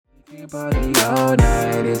Party all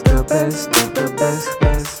night is the best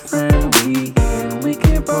friend weekend. We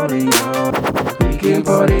can party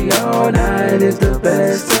all night is the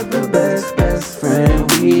best friend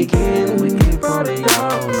weekend. We can party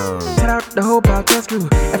all night. Shout out the whole podcast crew.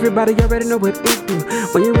 Everybody already know what it do.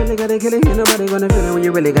 When you really gotta kill it, ain't nobody gonna feel it. When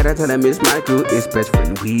you really gotta tell them it's my crew. It's best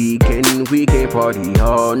friend weekend. We can party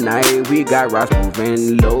all night. We got Ross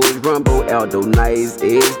moving, Lowe's, Rumble, Aldo, Nice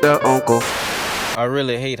is the uncle. I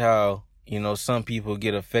really hate how, some people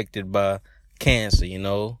get affected by cancer,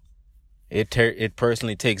 It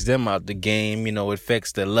personally takes them out the game, it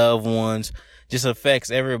affects their loved ones, just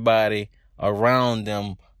affects everybody around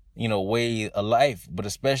them, way of life, but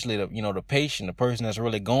especially the patient, the person that's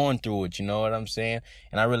really going through it, you know what I'm saying?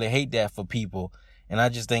 And I really hate that for people. And I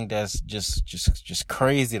just think that's just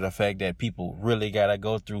crazy, the fact that people really gotta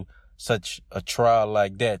go through such a trial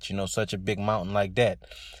like that, such a big mountain like that.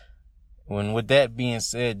 With that being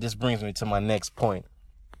said, this brings me to my next point.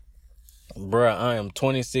 Bruh, I am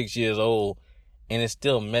 26 years old, and it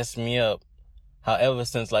still messed me up. However,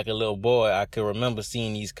 since like a little boy, I could remember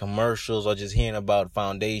seeing these commercials or just hearing about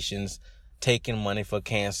foundations taking money for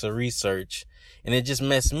cancer research. And it just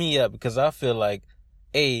messed me up because I feel like,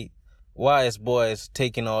 A, why is boys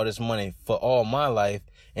taking all this money for all my life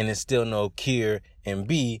and there's still no cure? And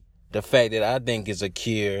B, the fact that I think it's a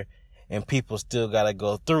cure and people still gotta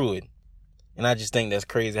go through it. And I just think that's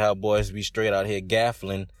crazy how boys be straight out here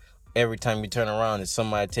gaffling. Every time you turn around, it's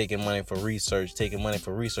somebody taking money for research,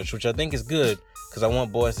 which I think is good because I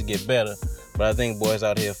want boys to get better. But I think boys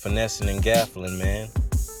out here finessing and gaffling, man.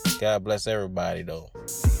 God bless everybody, though.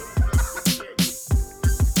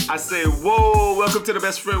 I say, whoa, welcome to the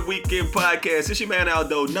Best Friend Weekend podcast. It's your man,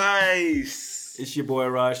 Aldo. Nice. It's your boy,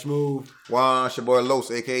 Raj Smooth. Wow, it's your boy,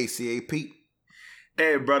 Los, a.k.a. CAP.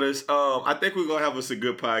 Hey, brothers. I think we're gonna have us a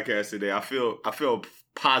good podcast today. I feel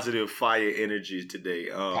positive fire energy today.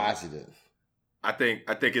 Positive. I think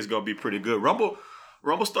it's gonna be pretty good. Rumble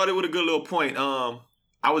started with a good little point.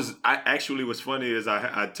 What's funny is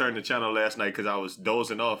I turned the channel last night because I was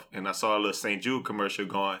dozing off and I saw a little St. Jude commercial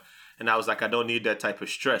going, and I was like, I don't need that type of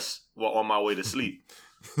stress while on my way to sleep.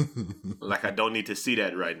 Like I don't need to see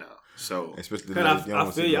that right now. So especially I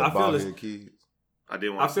feel you. I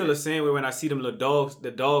feel the it. same way when I see them little dogs,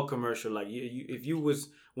 the dog commercial. Like, if you was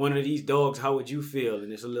one of these dogs, how would you feel?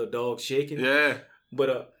 And it's a little dog shaking. Yeah.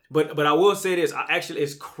 But I will say this.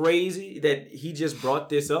 It's crazy that he just brought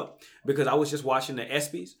this up because I was just watching the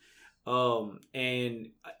ESPYs, and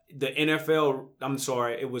the NFL. I'm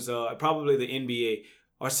sorry, it was probably the NBA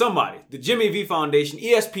or somebody. The Jimmy V Foundation,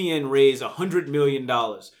 ESPN raised $100 million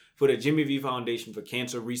for the Jimmy V Foundation for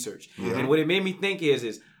cancer research. Yeah. And what it made me think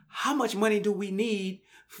is how much money do we need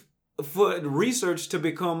for research to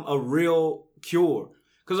become a real cure?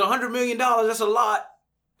 Because $100 million, that's a lot.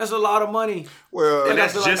 That's a lot of money. Well, and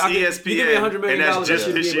that's just ESPN. You give me $100 million, and that's just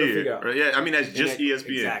this year. Yeah, I mean, that's just ESPN.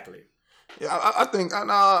 Exactly. Yeah, I think a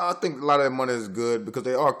lot of that money is good because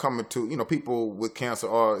they are coming to, people with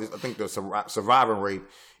cancer I think the surviving rate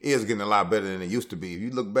is getting a lot better than it used to be. If you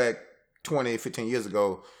look back 20, 15 years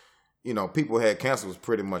ago, people had cancer was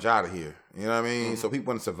pretty much out of here. You know what I mean? Mm-hmm. So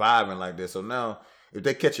people weren't surviving like this. So now, if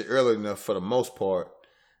they catch it early enough, for the most part,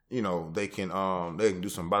 they can do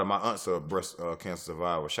something about it. My aunt's a breast cancer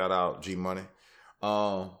survivor. Shout out G Money.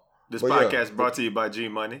 This podcast brought to you by G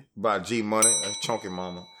Money. By G Money, that's Chunky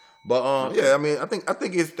Mama. But yeah, I mean, I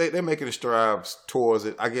think it's they're making the strides towards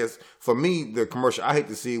it. I guess for me, the commercial I hate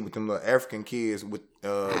to see with them little African kids with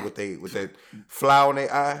that flower in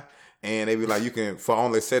their eye. And they be like, you can, for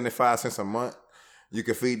only 75 cents a month, you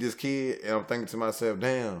can feed this kid. And I'm thinking to myself,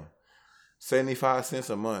 damn, 75 cents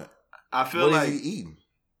a month. What is he eating?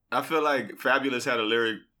 I feel like Fabulous had a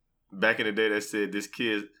lyric back in the day that said, this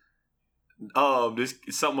kid,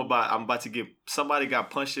 something about, I'm about to get, somebody got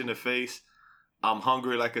punched in the face. I'm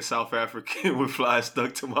hungry like a South African with flies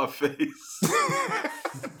stuck to my face.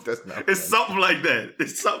 That's not It's something like that.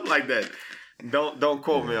 It's something like that. Don't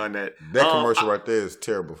quote me on that. That commercial right there is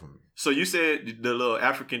terrible for me. So you said the little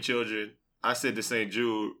African children. I said the St.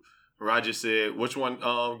 Jude. Roger said, which one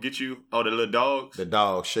get you? Oh, the little dogs? The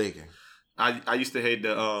dog shaking. I used to hate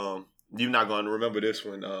the, you're not going to remember this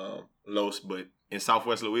one, Los, but in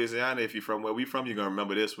Southwest Louisiana, if you're from where we from, you're going to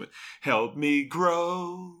remember this one. Help me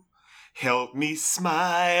grow. Help me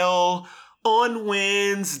smile on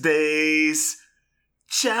Wednesdays.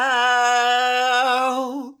 Child,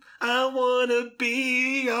 I want to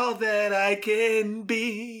be all that I can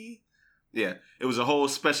be. Yeah, it was a whole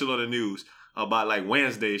special on the news about like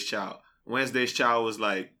Wednesday's Child. Wednesday's Child was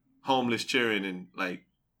like homeless children and like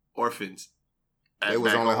orphans. They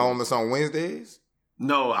was only homeless on Wednesdays?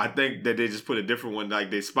 No, I think that they just put a different one.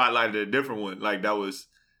 Like they spotlighted a different one. Like that was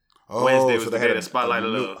Oh, Wednesday was so the they day had to spotlight a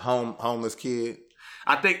new little. homeless kid.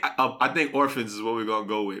 I think orphans is what we're gonna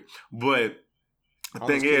go with. But the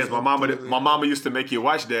Homeless thing is, kids on Tuesday. my mama used to make you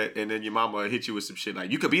watch that, and then your mama hit you with some shit like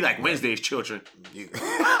you could be like Wednesday's children.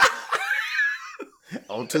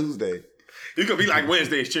 On Tuesday. You could be like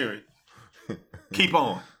Wednesday's children. Keep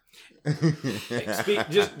on.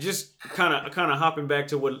 Just kind of hopping back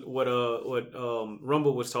to what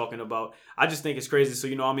Rumble was talking about. I just think it's crazy. So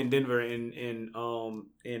I'm in Denver, and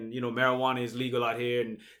marijuana is legal out here,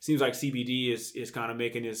 and it seems like CBD is kind of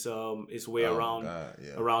making its way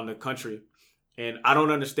around the country. And I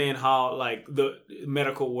don't understand how like the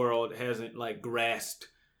medical world hasn't like grasped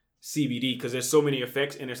CBD, because there's so many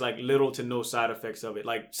effects and there's like little to no side effects of it.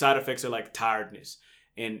 Like side effects are like tiredness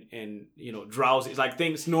and drowsy. It's like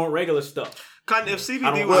things, regular stuff. If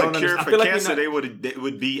CBD was a cure for cancer, they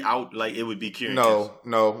would be out like it would be curing cancer.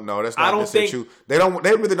 No, that's not necessarily true. They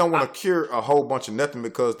really don't want to cure a whole bunch of nothing,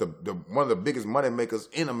 because the one of the biggest money makers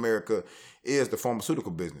in America is the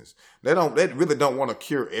pharmaceutical business. They really don't want to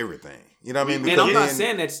cure everything. You know what I mean? And I'm not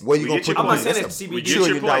saying that's where you gonna put. I'm not saying that's CBD.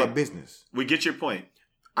 $1 trillion business. We get your point.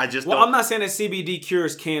 I'm not saying that CBD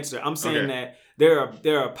cures cancer. I'm saying that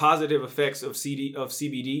there are positive effects of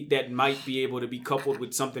CBD that might be able to be coupled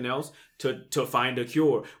with something else to find a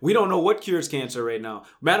cure. We don't know what cures cancer right now.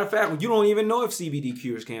 Matter of fact, you don't even know if CBD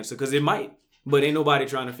cures cancer, because it might. But ain't nobody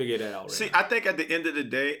trying to figure that out right now. I think at the end of the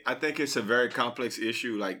day, I think it's a very complex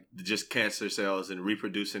issue, like just cancer cells and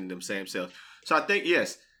reproducing them same cells. So I think,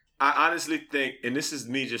 yes, I honestly think, and this is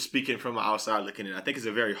me just speaking from the outside looking in, I think it's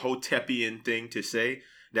a very Hotepian thing to say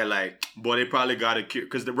that, like, boy, they probably got a cure.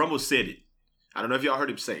 Because the Rumble said it. I don't know if y'all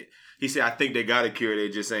heard him say it. He said, I think they got a cure. They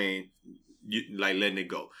just ain't like letting it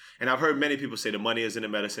go. And I've heard many people say the money is in the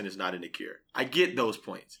medicine, it's not in the cure. I get those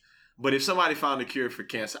points. But if somebody found a cure for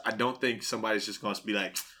cancer, I don't think somebody's just going to be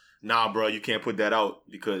like, nah, bro, you can't put that out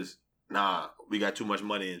because, we got too much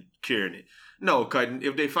money in curing it. No, Cutting,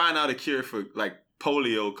 if they find out a cure for, like,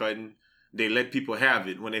 polio, Cutting, they let people have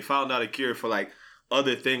it. When they found out a cure for, like,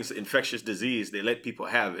 other things, infectious disease, they let people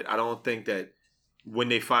have it. I don't think that when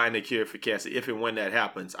they find a cure for cancer, if and when that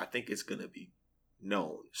happens, I think it's going to be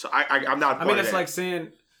known. So I'm not. I mean, it's like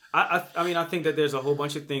saying, I think that there's a whole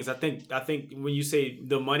bunch of things. I think when you say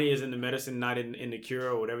the money is in the medicine, not in the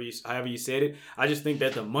cure, or whatever however you said it, I just think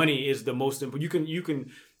that the money is the most important. You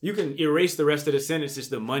can erase the rest of the sentence. It's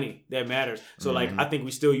the money that matters. So like, I think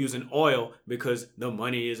we still using oil because the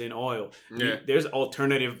money is in oil. Yeah. There's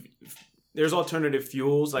alternative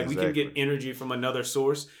fuels. Like we can get energy from another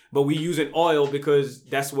source, but we using oil because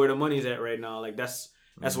that's where the money's at right now. Like that's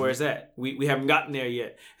where it's at. We haven't gotten there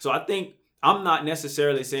yet. So I think I'm not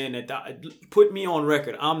necessarily saying that, put me on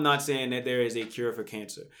record, I'm not saying that there is a cure for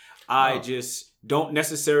cancer. I just don't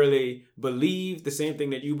necessarily believe the same thing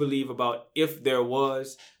that you believe about if there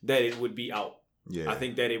was, that it would be out. Yeah. I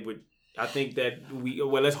think that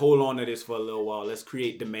let's hold on to this for a little while. Let's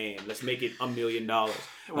create demand. Let's make it $1 million.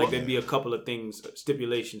 Like there'd be a couple of things,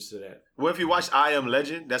 stipulations to that. Well, if you watch I Am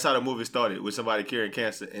Legend, that's how the movie started, with somebody curing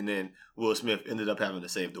cancer, and then Will Smith ended up having to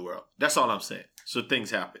save the world. That's all I'm saying. So things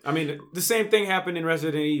happen. I mean, the same thing happened in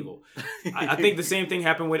Resident Evil. I think the same thing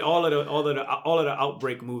happened with all of the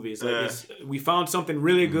Outbreak movies. Like we found something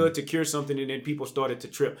really good to cure something, and then people started to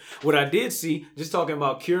trip. What I did see, just talking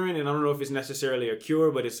about curing, and I don't know if it's necessarily a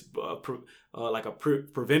cure, but it's like a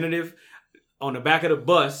preventative. On the back of the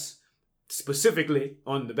bus, specifically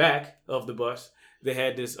on the back of the bus, they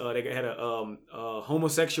had this. They had a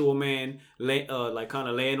homosexual man, like kind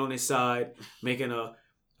of laying on his side, making a.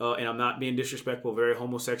 And I'm not being disrespectful, very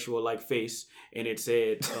homosexual-like face, and it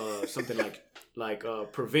said something like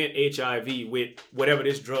prevent HIV with whatever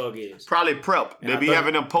this drug is. Probably PrEP. They be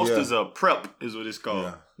having them posters of PrEP is what it's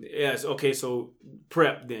called. Yeah. Yes. Okay. So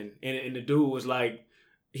PrEP then, and the dude was like,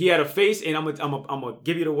 he had a face, and I'm gonna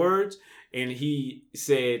give you the words, and he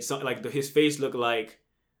said something like his face looked like,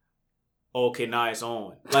 okay, now it's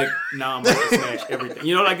on. Like, now I'm gonna smash everything.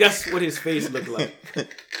 You know, like that's what his face looked like.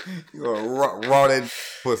 You gonna raw that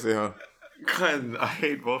pussy, huh? I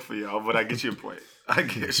hate both of y'all, but I get your point. I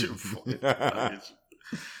get your point. I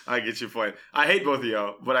hate both of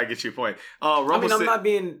y'all, but I get your point. I'm not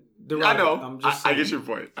being I know. I'm just I get saying.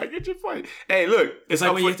 your point. Hey, look. It's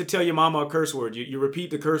like when you have to tell your mama a curse word. You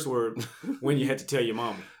repeat the curse word when you had to tell your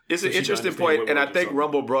mama. It's So an she can interesting understand point, what and word I you're think talking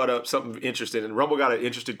Rumble brought up something interesting, and Rumble got an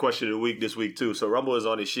interesting question of the week this week too. So Rumble is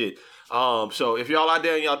on his shit. So if y'all out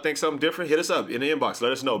there and y'all think something different, hit us up in the inbox.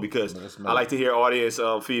 Let us know because I like to hear audience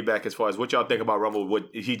feedback as far as what y'all think about Rumble. What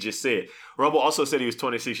he just said. Rumble also said he was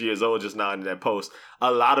 26 years old just now in that post.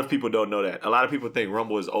 A lot of people don't know that. A lot of people think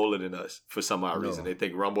Rumble is older than us for some odd reason. They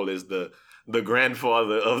think Rumble is the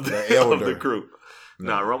grandfather of the crew.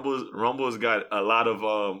 Nah, Rumble's got a lot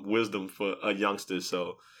of wisdom for a youngster,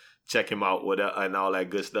 so check him out with and all that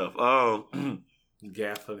good stuff. Gaffel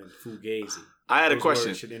and Fugazi. I had a Those question.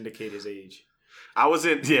 words should indicate his age. I was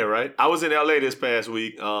in LA this past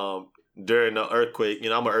week during the earthquake. You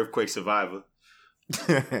know, I'm an earthquake survivor.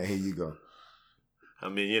 Here you go. I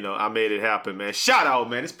mean, you know, I made it happen, man. Shout out,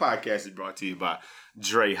 man. This podcast is brought to you by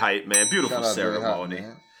Dre Hype, man. Beautiful ceremony.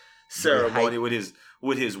 Ceremony with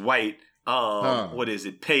his white what is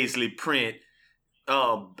it? Paisley print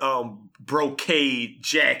brocade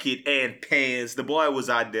jacket and pants. The boy was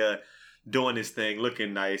out there doing his thing,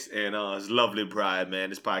 looking nice, and his lovely bride, man.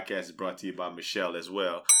 This podcast is brought to you by Michelle as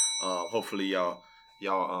well. Hopefully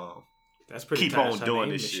y'all That's pretty keep tight. on That's her doing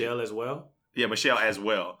name, this Michelle shit. as well. Yeah, Michelle as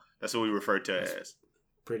well. That's what we refer to her as.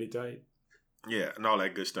 Pretty tight. Yeah, and all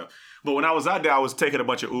that good stuff. But when I was out there, I was taking a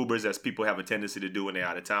bunch of Ubers, as people have a tendency to do when they're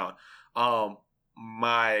out of town.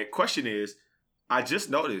 My question is, I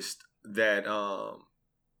just noticed that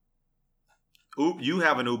you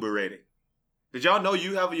have an Uber rating. Did y'all know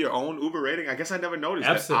you have your own Uber rating? I guess I never noticed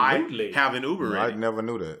Absolutely. that I have an Uber rating. I never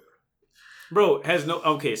knew that. Bro,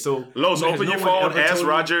 okay, so Los, open your phone. Ask Roger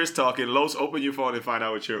Roger is talking. Los, open your phone and find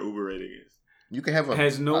out what your Uber rating is. You can have a.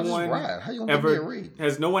 Has no I just one ride. How you gonna give me a read?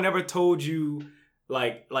 Has no one ever told you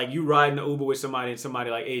like you ride in the Uber with somebody and somebody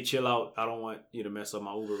like, hey, chill out, I don't want you to mess up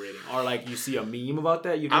my Uber rating, or like you see a meme about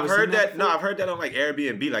that? I've heard that. No, I've heard that on like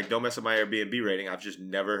Airbnb. Like, don't mess up my Airbnb rating. I've just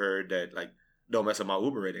never heard that. Like, don't mess up my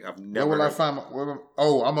Uber rating. I've never. Where will I find my?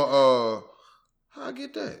 I'm a. How I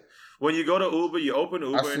get that? When you go to Uber, you open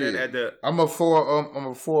Uber and then at the. I'm a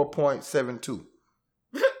 4.72.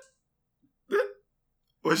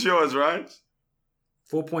 What's yours, Raj?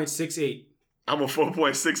 4.68. I'm a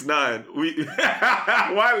 4.69.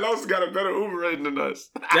 Why Los got a better Uber rating than us?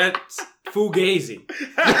 That's fugazi.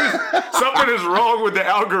 Something is wrong with the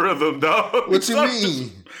algorithm, dog. What you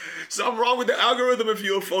mean? Something wrong with the algorithm if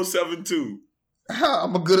you're a 4.72.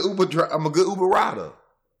 I'm a good Uber rider.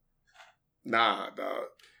 Nah, dog.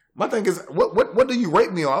 My thing is, what do you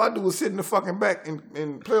rate me on? All I do is sit in the fucking back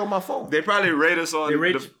and play on my phone. They probably rate us on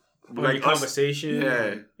the conversation.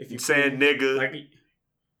 Yeah, if you saying nigga. Like,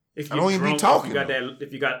 if I don't even be talking.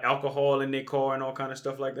 If you got alcohol in their car and all kind of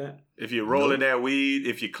stuff like that. If you're rolling that weed,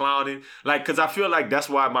 if you're clowning, like, because I feel like that's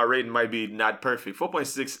why my rating might be not perfect.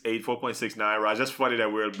 4.68, 4.69, Raj. That's funny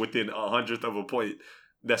that we're within 100th of a point.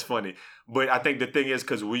 That's funny. But I think the thing is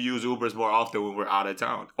because we use Ubers more often when we're out of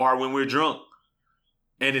town or when we're drunk.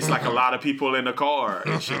 And it's like a lot of people in the car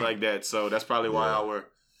and shit like that. So that's probably why our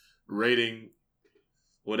rating,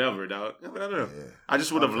 whatever, dog. I don't know. Yeah. I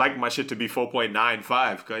just would have liked my shit to be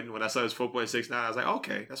 4.95. Cause when I saw it was 4.69, I was like,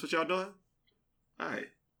 okay, that's what y'all doing? All right,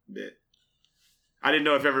 bet. I didn't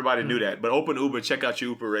know if everybody knew that. But open Uber, check out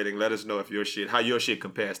your Uber rating. Let us know if how your shit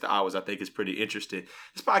compares to ours. I think it's pretty interesting.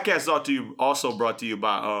 This podcast is also brought to you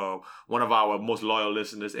by one of our most loyal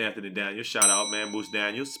listeners, Anthony Daniels. Shout out, man, Moose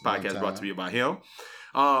Daniels. This podcast brought to you by him.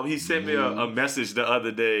 He sent me a message the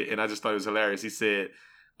other day, and I just thought it was hilarious. He said,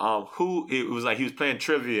 it was like he was playing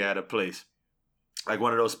trivia at a place, like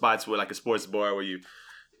one of those spots where like a sports bar where you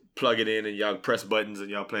plug it in and y'all press buttons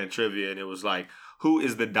and y'all playing trivia, and it was like, who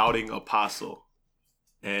is the doubting apostle?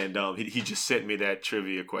 And he just sent me that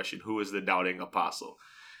trivia question. Who is the doubting apostle?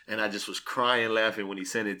 And I just was crying laughing when he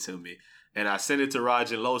sent it to me. And I sent it to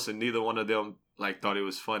Raj and Los, and neither one of them like thought it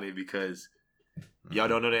was funny because y'all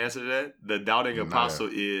don't know the answer to that? The doubting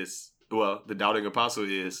apostle is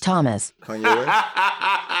Thomas. Kanye West?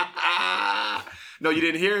 No, you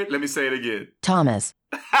didn't hear it? Let me say it again. Thomas.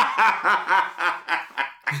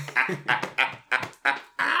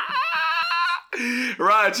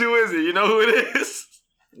 Raj, who is it? You know who it is?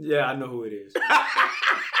 Yeah, I know who it is.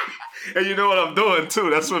 And you know what I'm doing too.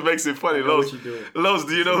 That's what makes it funny. Los, what you doing. Los,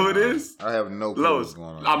 do you know who it is? I have no clue Los, what's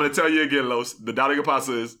going on. I'm going to tell you again, Los. The doubting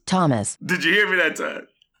apostle is Thomas. Did you hear me that time?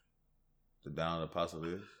 The doubting apostle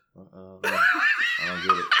is? I don't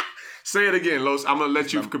get it. Say it again, Los. I'm going to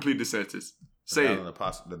let you complete the sentence. Say it.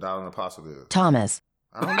 The doubting apostle is? Thomas.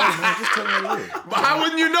 I don't know, man. Just tell me what it is. But how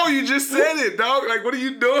wouldn't you know? You just said it, dog. Like, what are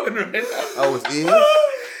you doing right now? Oh, it is?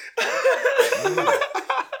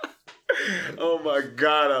 Oh my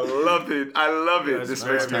God, I love it. I love it. That's This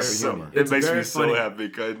very makes me so. funny. It It's makes very me so funny. happy.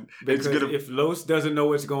 Cause it's Because gonna. if Los doesn't know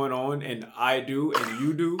what's going on and I do and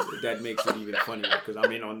you do, that makes it even funnier because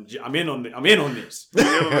I'm in on this.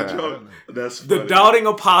 That's The funny. doubting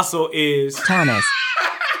apostle is Thomas,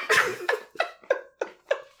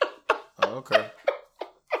 Oh, okay.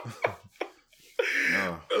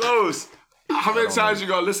 No. Los, how many times you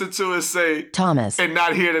gonna listen to us say Thomas, and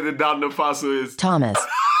not hear that the doubting apostle is? Thomas,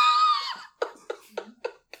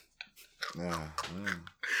 Yeah.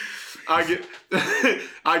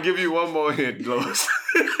 I give you one more hint, Los.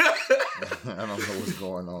 I don't know what's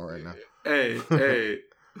going on right now. hey,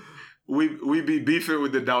 we be beefing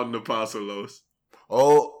with the doubting apostle, Los.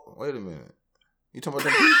 Oh, wait a minute. You talking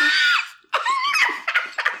about them people?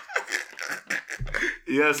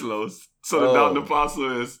 Yes, Los. So the Oh. doubting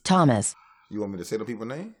apostle is. Thomas, You want me to say the people's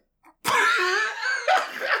name?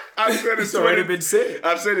 I've said it. it's already been said.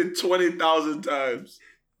 I've said it 20,000 times.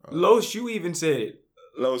 Los, you even said it.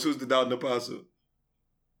 Los, who's the doubting apostle?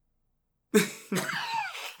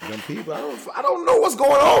 Them people. I don't know what's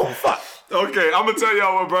going on. Fuck. Okay, I'm gonna tell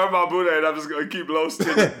y'all what burned my Buddha, and I'm just gonna keep Los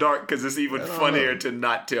in the dark because it's even funnier to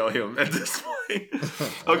not tell him at this point.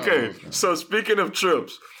 Okay, so speaking of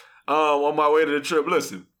trips, on my way to the trip,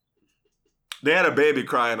 listen, they had a baby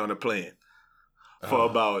crying on the plane for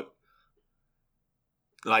about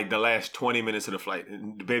like the last 20 minutes of the flight,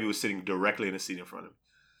 and the baby was sitting directly in the seat in front of him,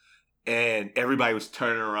 and everybody was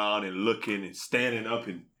turning around and looking and standing up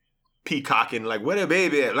and peacocking like, "Where the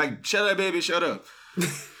baby at? Like, shut up, baby, shut up."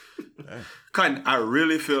 I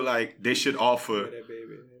really feel like they should offer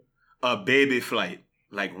a baby flight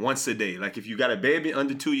like once a day. Like if you got a baby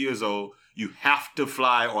under 2 years old, you have to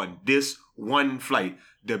fly on this one flight.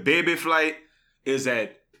 The baby flight is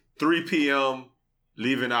at 3 p.m.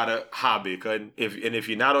 leaving out of Hobby. If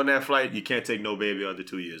you're not on that flight, you can't take no baby under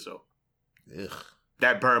 2 years old. Ugh.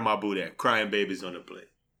 That burned my boot at crying babies on the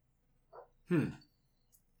plane.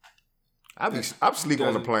 I'm sleep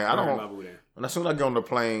on the plane. I Burn my don't. boo down. When as soon as I get on the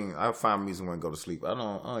plane, I find me somewhere and go to sleep. I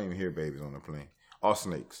don't even hear babies on the plane or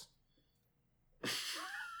snakes.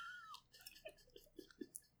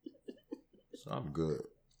 So I'm good.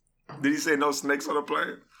 Did he say no snakes on the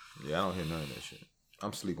plane? Yeah, I don't hear none of that shit.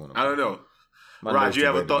 I'm sleep on the I plane. don't know. My Rod, nerves you too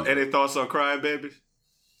ever bad to be- any thoughts on crying babies?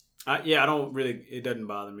 Yeah, I don't really. It doesn't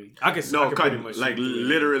bother me. I can No, pretty much like sleep through it.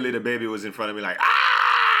 literally the baby was in front of me like,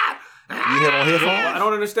 You have on headphones? I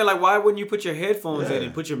don't understand. Like, why wouldn't you put your headphones in Yeah.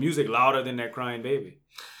 and put your music louder than that crying baby?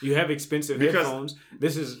 You have expensive Because- headphones.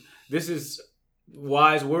 This is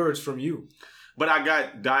wise words from you. But I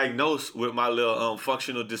got diagnosed with my little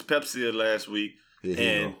functional dyspepsia last week, Here you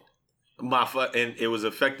and and it was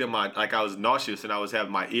affecting I was nauseous and I was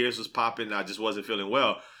having my ears was popping and I just wasn't feeling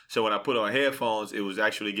well. So when I put on headphones, it was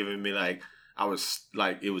actually giving me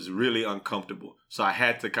it was really uncomfortable. So I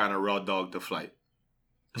had to kind of raw dog the flight.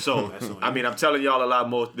 So That's on I you. mean, I'm telling y'all a lot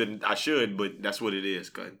more than I should, but that's what it is,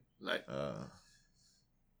 cuz. Like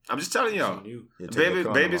I'm just telling That's y'all. on you. you take Baby- a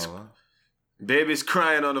condom babies- off, huh? Babies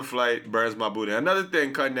crying on the flight burns my booty. Another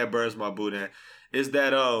thing cutting that burns my booty is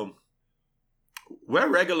that we're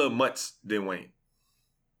regular mutts than Wayne.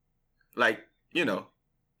 Like,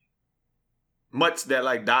 mutts that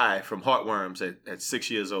like die from heartworms at 6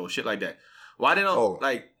 years old, shit like that. Why they don't Oh,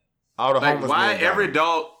 like All the like homeless why men every dying.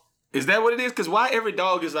 dog is that what it is? Because why every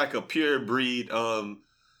dog is like a pure breed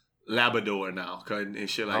Labrador now and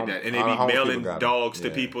shit like that, and they All the be homeless mailing people got 'em. dogs to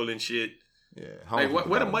Yeah. people and shit. Yeah, Like homeless where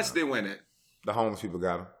people the got mutts 'em they now. went at? The homeless people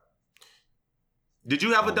got them. Did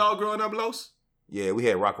you have a dog growing up, Los? Yeah, we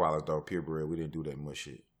had Rottweilers though, purebred. We didn't do that much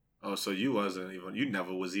shit. Oh, so you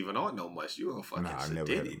never was even on no much. You were fucking Nah, I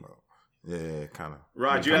never had sedity. them. Yeah, kind of.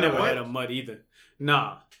 Rod, you I had a never had what? a mutt either.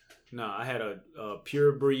 Nah. I had a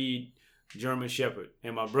pure breed German Shepherd,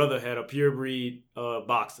 and my brother had a pure breed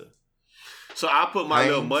boxer. So I put my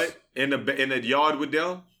little Heinz? mutt in the yard with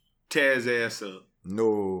them, tear his ass up.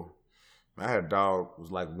 No, I had a dog who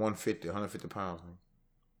was like 150 pounds. Man.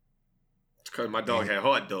 Because my dog had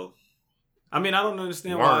heart though. I mean, I don't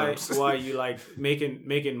understand Worms. why you like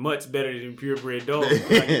making mutts better than purebred dogs.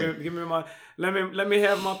 Like, give me my let me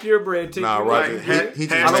have my purebred. Take Nah, you Roger, Like, he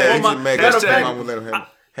hashtag- just made matter of that fact, mama let him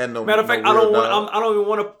had no. Matter of fact, no I don't real want. dog.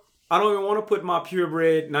 I don't even want to put my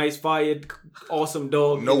purebred, nice fired, awesome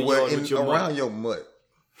dog in the Nowhere yard in with your around mutt. your mutt.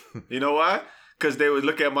 You know why? Because they would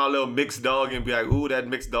look at my little mixed dog and be like, "Ooh, that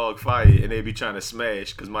mixed dog fire," and they be trying to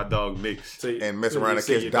smash because my dog mixed. So you- And mess so around you and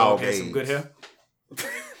say catch your dog has some AIDS. good hair.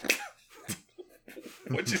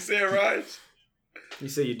 What you saying, Raj? You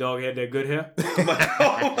say your dog had that good hair.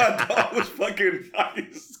 my dog was fucking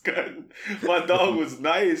nice, gun. My dog was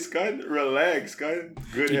nice, gun. Relax, gun.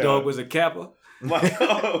 Good Your hair. dog was a kappa. My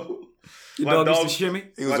dog. Your dog used to shimmy?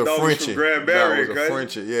 He was My a dog was Frenchie. from Grand Barry, Dog was a cuz.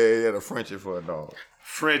 Frenchie. Yeah, he had a Frenchie for a dog.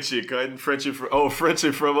 Frenchie, cuz. Frenchie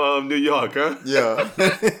from New York, huh? Yeah.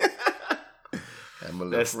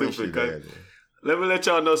 That's stupid, cuz. Let me let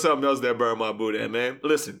y'all know something else that burned my booty, man.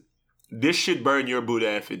 Listen, this should burn your booty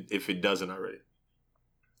if it doesn't already.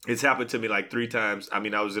 It's happened to me like 3 times. I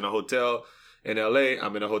mean, I was in a hotel in LA.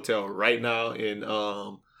 I'm in a hotel right now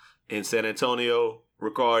in San Antonio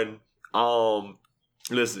recording.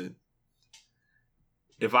 Listen,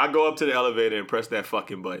 if I go up to the elevator and press that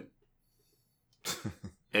fucking button,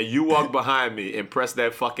 and you walk behind me and press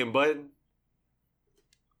that fucking button,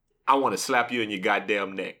 I want to slap you in your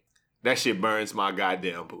goddamn neck. That shit burns my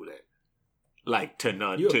goddamn booty. Like to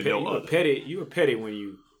none, You to no were other. petty. You were petty when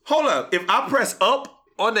you. Hold up. If I press up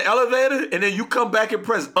on the elevator and then you come back and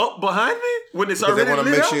press up behind me when it's Because they already want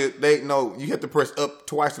to lit make up? sure they know you have to press up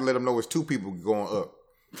twice to let them know it's 2 people going up.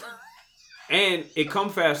 And it come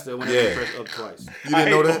faster when Yeah. you press up twice. You didn't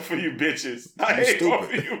know both that? for you bitches. I hate stupid. both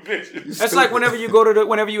for you bitches. That's like whenever you go to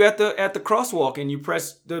whenever you at the crosswalk and you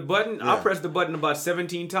press the button. I Yeah. press the button about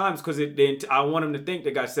 17 times because I want them to think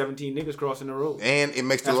they got 17 niggas crossing the road. And it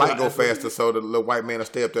makes the That's light what- go that's what- faster, so the little white man will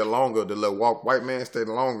stay up there longer. The little white man stay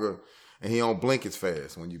longer, and he don't blink as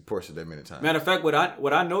fast when you push it that many times. Matter of fact, what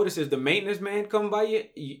I notice is the maintenance man come by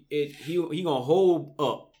he gonna hold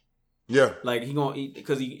up Yeah, like he gonna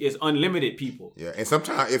because he is unlimited people. yeah. And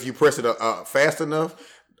sometimes if you press it fast enough,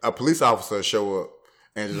 a police officer will show up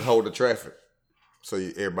and just hold the traffic, so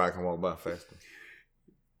everybody can walk by faster.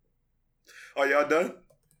 Are y'all done?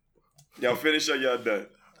 Y'all finished or y'all done?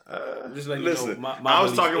 Just like Listen, you know, I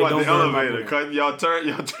was talking about the elevator. Cut. Cause y'all turn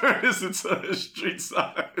this into a street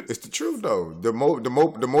sign. It's the truth though. The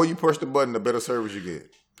more you push the button, the better service you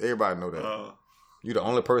get. Everybody know that. You're the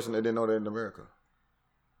only person that didn't know that in America.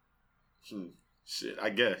 Shit, I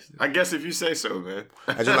guess if you say so, man.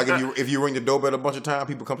 It's just like if you ring the doorbell a bunch of times,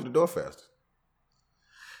 people come to the door faster.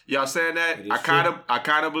 Y'all saying that? It is I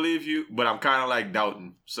kind of believe you, but I'm kind of like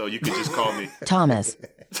doubting. So you can just call me. Thomas.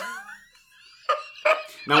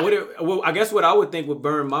 Now, I guess what I would think would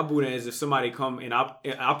burn my booty is if somebody come and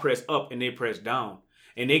I press up and they press down.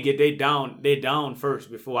 And they down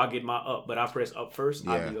first before I get my up. But I press up first,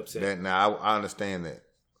 I'd be upset. Now I understand that.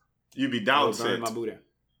 You be I down would burn set. my booty.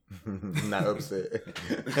 Not upset.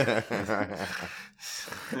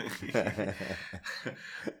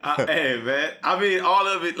 Hey man, I mean all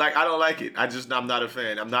of it. Like I don't like it. I'm not a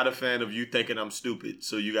fan. I'm not a fan of you thinking I'm stupid.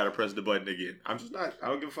 So you got to press the button again. I'm just not. I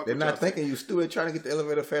don't give a fuck. They're what not y'all think. thinking you stupid. Trying to get the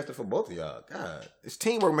elevator faster for both of y'all. God, it's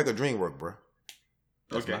teamwork make a dream work, bro.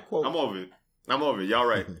 That's Okay, my quote. I'm over it. Y'all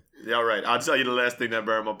right. Y'all right. I'll tell you the last thing that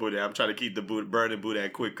burned my booty. I'm trying to keep the burning booty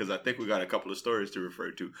quick because I think we got a couple of stories to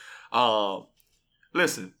refer to.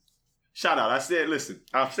 Listen, shout out. I've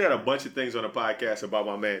said a bunch of things on the podcast about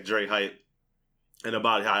my man Dre Hype and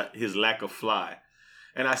about his lack of fly.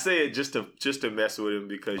 And I say it just to mess with him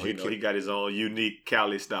because he got his own unique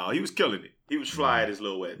Cali style. He was killing it. He was fly at his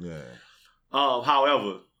little way. Yeah.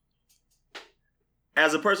 However,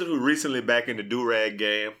 as a person who recently back in the do-rag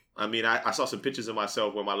game, I mean, I saw some pictures of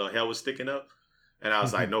myself where my little hair was sticking up. And I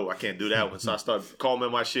was like, no, I can't do that one. So I started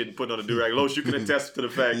combing my shit and putting on a do-rag. Los, you can attest to the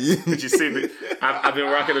fact that you see me. I've been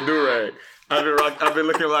rocking a do-rag. I've been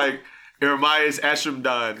looking like Ermias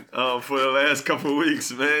Ashramdan for the last couple of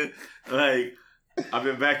weeks, man. Like, I've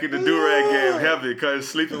been back in the do-rag game heavy because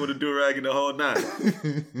sleeping with a do-rag in the whole night.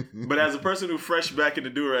 But as a person who fresh back in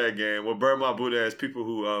the do-rag game, what burned my booty is people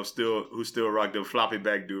who still rock them floppy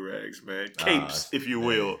back do-rags, man. Capes, if you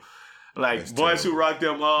will. Like boys who rock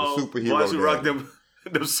them boys who rock them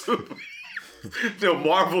super them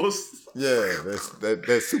marbles. Yeah,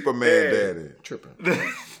 that's Superman daddy tripping.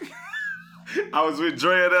 I was with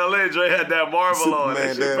Dre in LA. Dre had that marble on.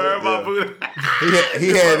 That shit burned my booty. He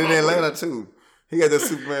had it in Atlanta too. He got the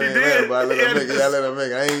Superman in Atlanta, but I let him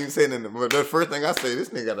make it. I ain't even saying nothing. But the first thing I say, this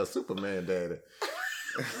nigga got a Superman daddy.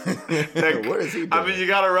 What is he doing? I mean, you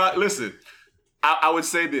gotta rock. Listen, I would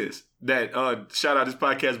say this. That shout out, this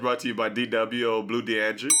podcast brought to you by DWO Blue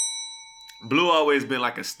DeAndre. Blue always been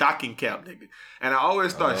like a stocking cap nigga. And I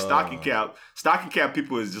always thought stocking cap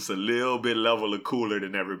people is just a little bit level of cooler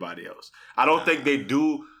than everybody else. I don't think they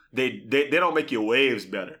do. They don't make your waves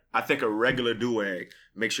better. I think a regular do-rag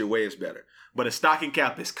makes your waves better. But a stocking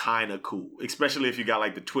cap is kind of cool, especially if you got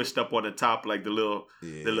like the twist up on the top, like the little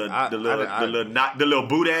boudin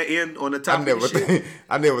end on the top.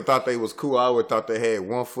 I never thought they was cool. I always thought they had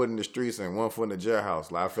 1 foot in the streets and 1 foot in the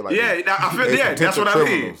jailhouse. Like I feel like that's what I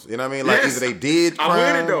mean. You know what I mean? Like either they did I'm with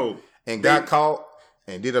it crime though and got caught,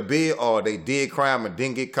 and did a bid, or they did crime and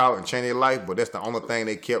didn't get caught and changed their life, but that's the only thing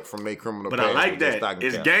they kept from their criminal But past. I like was their that. stocking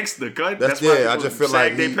It's cap. gangster, cut. That's why I people just feel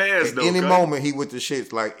sag like they pants, at though, any cut. moment he with the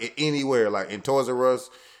shits, like anywhere, like in Toys R Us,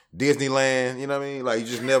 Disneyland, you know what I mean? Like you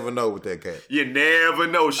just never know with that cat. You never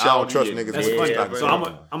know, Sean. I don't trust niggas That's with funny. stocking So cap.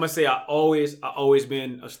 I'm gonna say I always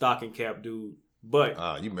been a stocking cap dude, but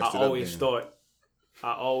You I messed it up. always thought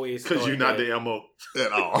Because you're not the MO.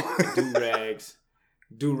 at all.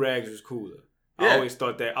 do rags was cooler. Yeah. I always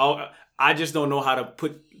thought that. I just don't know how to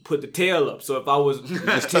put the tail up. So if I was you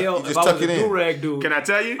just tuck a it in. do rag dude, Can I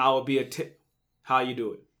tell you? I would be how you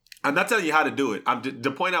do it. I'm not telling you how to do it.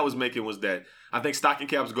 The point I was making was that I think stocking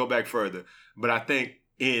caps go back further. But I think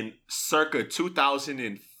in circa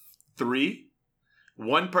 2003,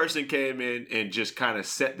 one person came in and just kind of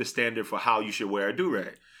set the standard for how you should wear a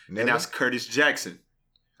do-rag. And that's Curtis Jackson.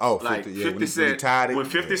 Oh, Like 50, 50 Cent, when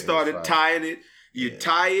 50 started tying it, you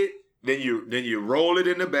tie it, then you roll it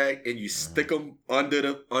in the back and you stick them under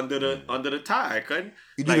the tie, couldn't?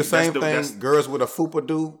 You do the same thing girls with a fupa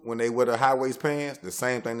do when they wear the high waist pants. The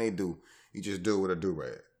same thing they do. You just do it with a do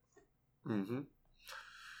rag. Mm-hmm.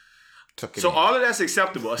 Tuck it So in. all of that's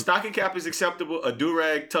acceptable. A stocking cap is acceptable. A do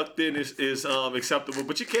rag tucked in is acceptable.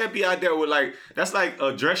 But you can't be out there with that's like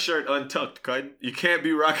a dress shirt untucked, cut. You can't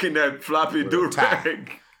be rocking that floppy do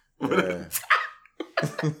rag. Yeah.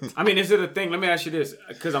 I mean, is it a thing? Let me ask you this,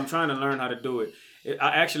 because I'm trying to learn how to do it.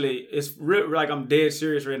 It's real, like I'm dead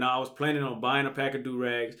serious right now. I was planning on buying a pack of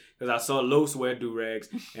do-rags because I saw Los wear do-rags,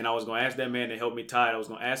 and I was going to ask that man to help me tie it. I was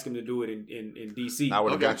going to ask him to do it in D.C. I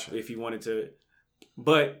would have got you. if he wanted to.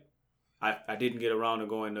 But I didn't get around to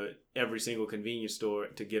going to every single convenience store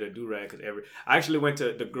to get a do-rag. I actually went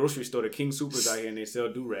to the grocery store, the King Supers out here, and they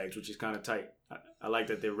sell do-rags, which is kind of tight. I like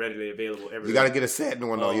that they're readily available everywhere. You got to get a satin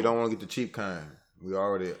one, though. You don't want to get the cheap kind. We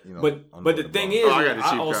already, But the thing is, I got the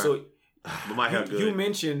cheap I also... kind. But my hair good. You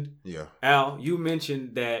mentioned, Yeah. Al, you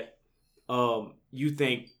mentioned that you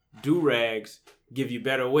think do-rags give you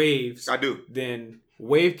better waves I do. than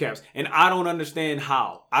wave caps. And I don't understand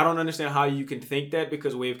how. I don't understand how you can think that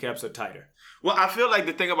because wave caps are tighter. Well, I feel like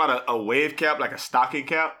the thing about a wave cap, like a stocking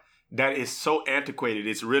cap, that is so antiquated.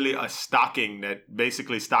 It's really a stocking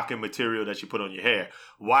material that you put on your hair.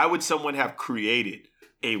 Why would someone have created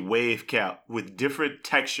a wave cap with different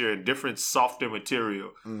texture and different softer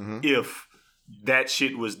material if that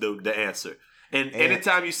shit was the answer? And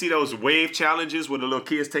anytime you see those wave challenges where the little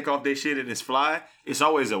kids take off their shit and it's fly, it's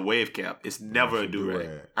always a wave cap. It's never a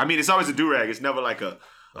do-rag. I mean, it's always a do-rag. It's never like a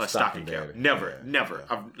stocking cap. daddy. Never.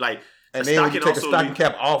 Yeah. And then when you take a stocking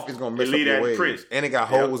cap off, it's going to mess up your waves. print. And it got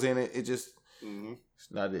holes in it. It just,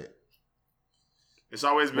 it's not it. It's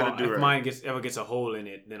always been a do-rag. If mine ever gets a hole in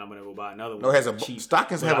it, then I'm gonna go buy another one. No, it has cheap.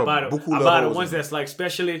 stockings But have I a buku buy the holes ones in it. that's like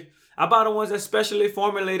I buy the ones that's specially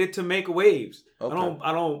formulated to make waves. Okay.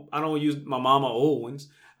 I don't use my mama old ones.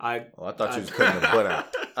 I thought you was cutting the butt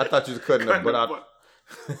out. I thought you was cutting the butt out.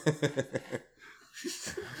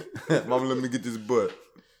 Mama, let me get this butt.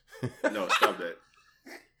 No, stop that.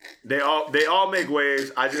 They all make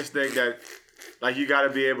waves. I just think that like you got to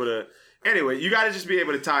be able to. Anyway, you got to just be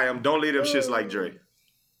able to tie them. Don't leave them shits like Dre.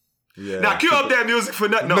 Yeah. Now cue up that music for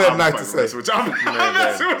nothing. No, Nothing I'm nice to fucking say. messing with y'all. I'm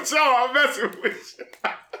messing with y'all. I'm messing with you.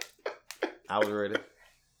 I was ready.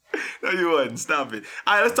 No, you wasn't. Stop it.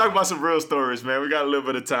 All right, let's talk about some real stories, man. We got a little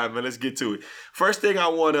bit of time, man. Let's get to it. First thing I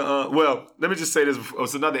want to, let me just say this.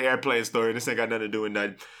 It's another airplane story. This ain't got nothing to do with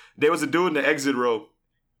nothing. There was a dude in the exit row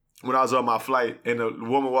when I was on my flight, and a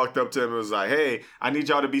woman walked up to him and was like, "Hey, I need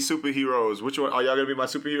y'all to be superheroes. Which one are y'all gonna be my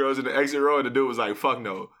superheroes in the exit row?" And the dude was like, "Fuck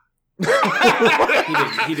no."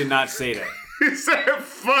 He did not say that. He said,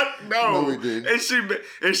 "Fuck no." No, he didn't.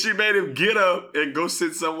 And she made him get up and go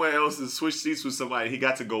sit somewhere else and switch seats with somebody. He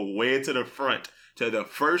got to go way to the front, to the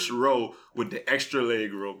first row with the extra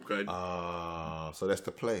leg rope. Good. So that's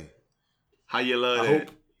the play. How you love I that?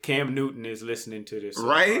 hope Cam Newton is listening to this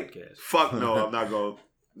Right? podcast. Fuck no, I'm not going.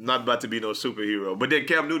 Not about to be no superhero. But then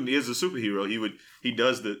Cam Newton is a superhero. He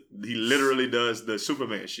literally does the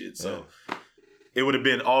Superman shit. So it would have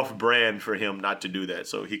been off brand for him not to do that.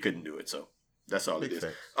 So he couldn't do it. So that's all it is.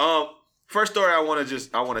 First story I want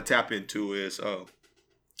to tap into is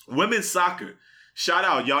women's soccer. Shout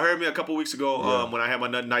out. Y'all heard me a couple weeks ago when I had my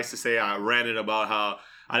nothing nice to say. I ranted about how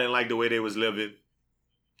I didn't like the way they was living.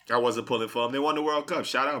 I wasn't pulling for them. They won the World Cup.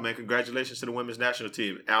 Shout out, man. Congratulations to the women's national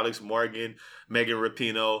team. Alex Morgan, Megan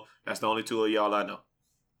Rapinoe. That's the only two of y'all I know.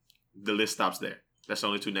 The list stops there. That's the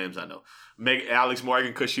only two names I know. Alex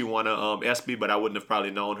Morgan, because she won a ESPY, but I wouldn't have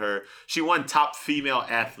probably known her. She won top female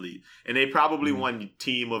athlete. And they probably won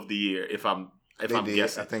team of the year if I'm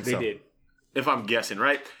guessing. I think They so. did. If I'm guessing,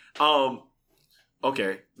 right?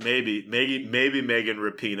 okay, maybe Megan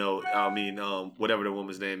Rapinoe. I mean, whatever the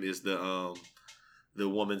woman's name is, the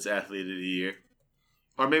woman's athlete of the year,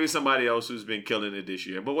 or maybe somebody else who's been killing it this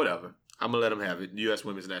year. But whatever, I'm gonna let them have it. U.S.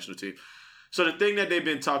 Women's National Team. So the thing that they've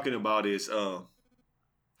been talking about is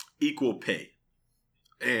equal pay,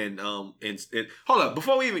 and hold up,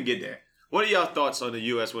 before we even get there. What are y'all thoughts on the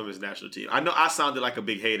U.S. Women's National Team? I know I sounded like a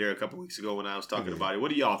big hater a couple weeks ago when I was talking about it. What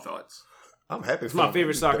are y'all thoughts? I'm happy. It's my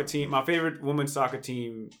favorite soccer team. My favorite women's soccer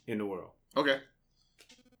team in the world. Okay.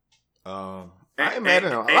 I ain't mad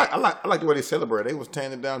at them. I like the way they celebrate. They was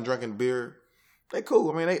tearing down, drinking beer. They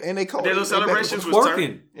cool. I mean, they cold. Their little celebrations was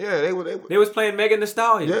twerking. Yeah, they was playing Megan Thee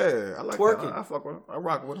Stallion. Yeah, I like twerking. that. I fuck with them. I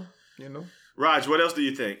rock with them. You know. Raj, what else do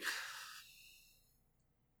you think?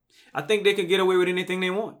 I think they can get away with anything they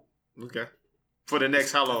want. Okay. For the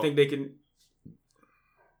next how long? I think they can.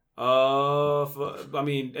 I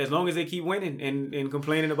mean, as long as they keep winning and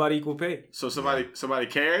complaining about equal pay. So somebody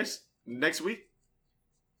cares next week?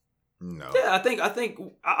 No. Yeah, I think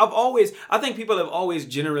people have always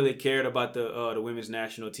generally cared about the women's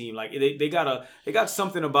national team. Like they got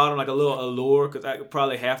something about them, like a little allure, because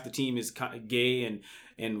probably half the team is kind of gay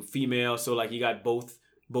and female. So like you got both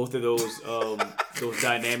of those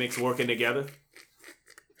dynamics working together.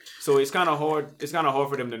 So it's kind of hard. It's kind of hard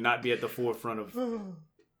for them to not be at the forefront of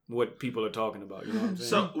what people are talking about. You know what I'm saying?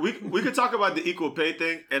 So we could talk about the equal pay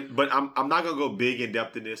thing, but I'm not gonna go big in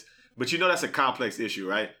depth in this. But you know that's a complex issue,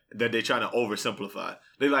 right? That they're trying to oversimplify.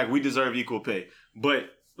 They're like, we deserve equal pay,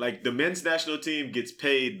 but like the men's national team gets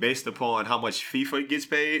paid based upon how much FIFA gets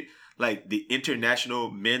paid. Like the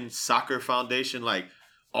International Men's Soccer Foundation, like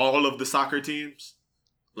all of the soccer teams,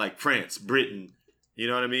 like France, Britain, you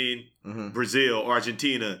know what I mean? Mm-hmm. Brazil,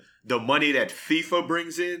 Argentina. The money that FIFA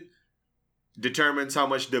brings in determines how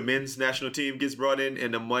much the men's national team gets brought in,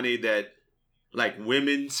 and the money that like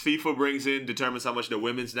women's FIFA brings in determines how much the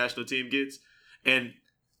women's national team gets. And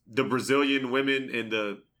the Brazilian women and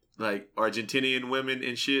the like Argentinian women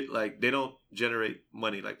and shit, like they don't generate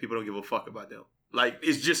money. Like people don't give a fuck about them. Like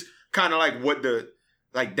it's just kind of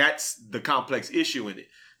like that's the complex issue in it.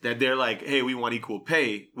 That they're like, hey, we want equal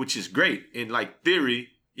pay, which is great. In like theory,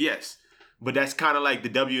 yes. But that's kind of like the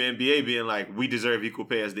WNBA being like, we deserve equal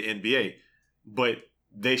pay as the NBA. But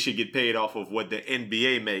they should get paid off of what the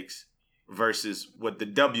NBA makes versus what the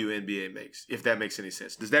WNBA makes, if that makes any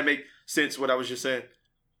sense. Does that make sense, what I was just saying?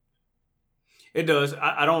 It does.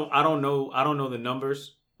 I don't know the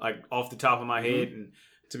numbers like off the top of my head, and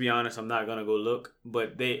to be honest, I'm not gonna go look.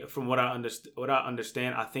 But from what I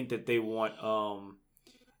understand, I think that they want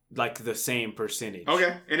like the same percentage.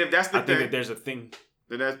 Okay, and if that's the thing, I think that there's a thing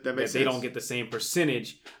then that makes sense. They don't get the same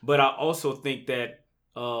percentage. But I also think that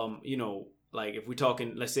like if we're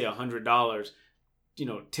talking, let's say $100,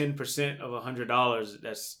 10% of $100,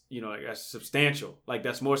 that's substantial. Like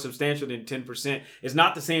that's more substantial than 10%. It's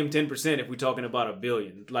not the same 10% if we're talking about $1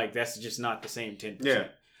 billion. Like that's just not the same 10%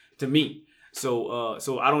 to me. So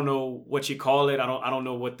I don't know what you call it. I don't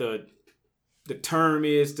know what the term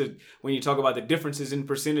is to when you talk about the differences in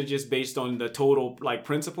percentages based on the total like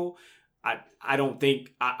principal. I don't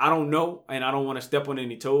think I don't know, and I don't want to step on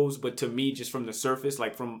any toes, but to me, just from the surface,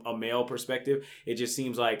 like from a male perspective, it just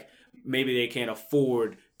seems like maybe they can't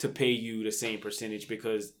afford to pay you the same percentage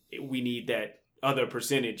because we need that other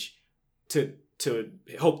percentage to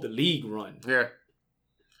help the league run. Yeah.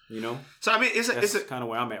 You know? So I mean it's kind of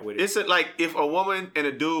where I'm at with it. It's like if a woman and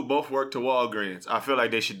a dude both work to Walgreens, I feel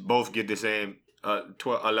like they should both get the same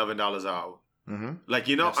 $11 an hour. Mm-hmm. Like,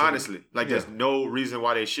 honestly, like there's no reason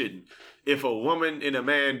why they shouldn't. If a woman and a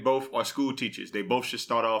man both are school teachers, they both should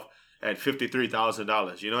start off at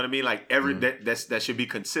 $53,000. You know what I mean? Like that should be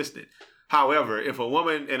consistent. However, if a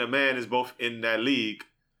woman and a man is both in that league,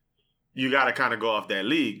 you got to kind of go off that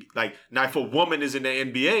league. Like now, if a woman is in the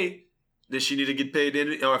NBA, then she need to get paid.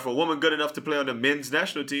 Or if a woman good enough to play on the men's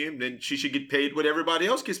national team, then she should get paid what everybody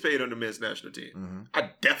else gets paid on the men's national team. Mm-hmm.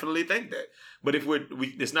 I definitely think that. But if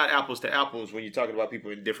it's not apples to apples when you're talking about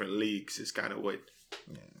people in different leagues. It's kind of what.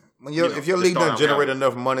 Yeah. If your league doesn't generate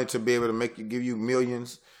enough money to be able to give you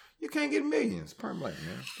millions, you can't get millions. Point blank,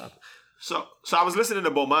 man. Stop it. So I was listening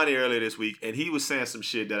to Bomani earlier this week, and he was saying some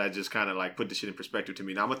shit that I just kind of like put the shit in perspective to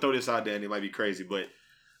me. Now I'm gonna throw this out there, and it might be crazy, but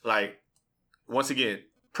like once again,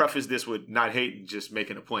 preface this with not hating, just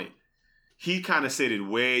making a point. He kind of said it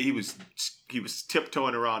where he was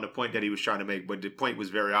tiptoeing around the point that he was trying to make, but the point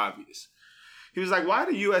was very obvious. He was like, "Why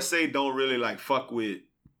the USA don't really like fuck with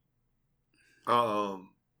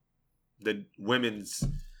the women's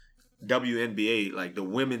WNBA, like the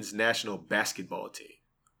women's national basketball team?"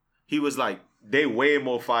 he was like, they way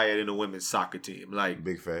more fire than the women's soccer team. Like,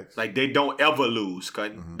 Big facts. like they don't ever lose.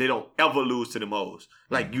 They don't ever lose to the Mo's.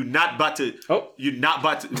 Like you're not about to. You're not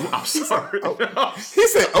about to. I'm sorry. He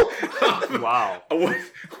said, "Oh, Wow.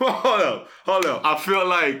 Hold up. I feel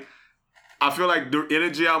like the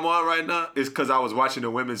energy I'm on right now is because I was watching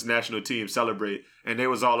the women's national team celebrate, and they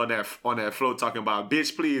was all on that float talking about,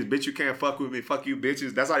 bitch, please, bitch, you can't fuck with me, fuck you,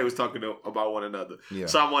 bitches. That's how they was talking about one another. Yeah.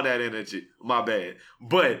 So I'm on that energy. My bad.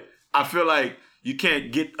 But I feel like you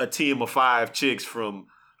can't get a team of 5 chicks from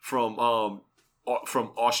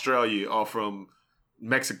Australia or from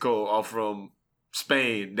Mexico or from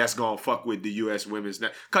Spain that's gonna fuck with the U.S. women's.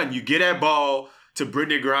 Cause you get that ball to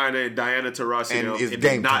Brittany Griner and Diana Taurasi And it's and game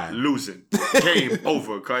they're not time. losing. Game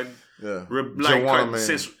over, cut. yeah." Like Joanna, cut,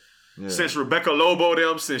 man. since Rebecca Lobo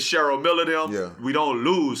them, since Cheryl Miller them, Yeah. we don't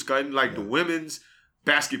lose. Cut. Like the women's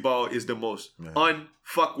basketball is the most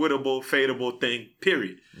unfuckwittable, fadeable thing.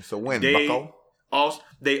 Period. It's a win, They Bucko.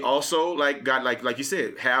 they also like got like you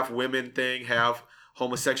said, half women thing, half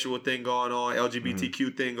homosexual thing going on,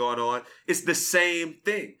 LGBTQ thing going on. It's the same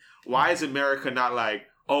thing. Why is America not like,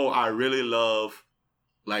 oh, I really love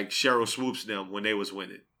like Cheryl Swoops them when they was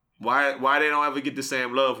winning? Why they don't ever get the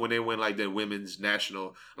same love when they win like the women's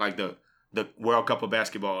national, like the World Cup of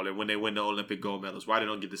basketball, and when they win the Olympic gold medals? Why they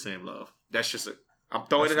don't get the same love? That's just I'm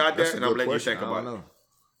throwing it out there, and I'm letting you think about it.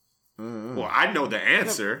 Well, I know the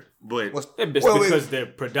answer, but Because they're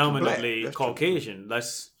predominantly Black. That's Caucasian.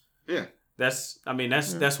 yeah. That's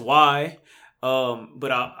why.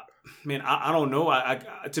 But I don't know. I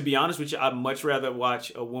to be honest with you, I'd much rather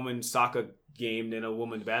watch a women's soccer game than a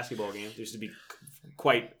women's basketball game. Just to be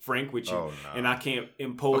quite frank with you, Oh, no. and I can't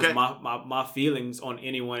impose my feelings on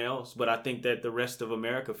anyone else. But I think that the rest of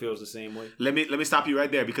America feels the same way. Let me stop you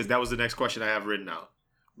right there, because that was the next question I have written out.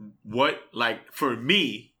 What, like, for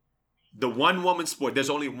me, the one woman sport, there's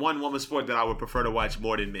only one woman sport that I would prefer to watch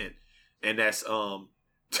more than men, and that's the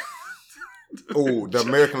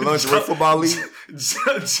American Lingerie Football League.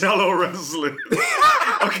 Jello wrestling.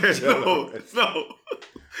 Okay, no.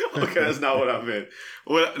 Okay, that's not what I meant.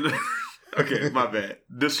 Okay, my bad.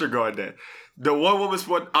 Disregard that. The one woman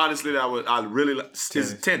sport, honestly, that I really like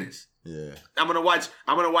is tennis. Yeah, I'm gonna watch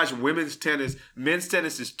women's tennis. Men's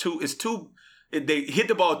tennis is too. They hit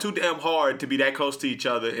the ball too damn hard to be that close to each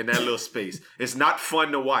other in that little space. It's not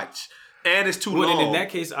fun to watch, and it's too long. In that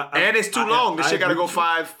case, it's too long. This shit gotta agree go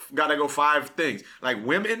with you. 5 things. Like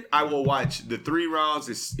women, I will watch the 3 rounds.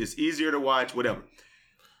 It's easier to watch, whatever.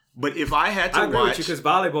 But if I had to I agree watch, with you,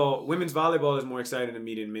 because women's volleyball is more exciting to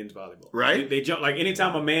me than men's volleyball. Right? They jump like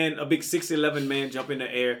anytime a big 6'11" man jump in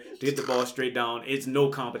the air to hit the ball straight down. It's no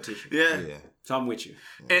competition. yeah. So I'm with you.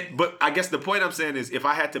 But I guess the point I'm saying is, if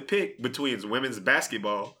I had to pick between women's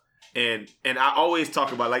basketball and I always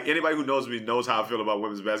talk about, like, anybody who knows me knows how I feel about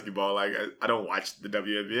women's basketball. Like, I don't watch the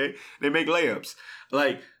WNBA. They make layups.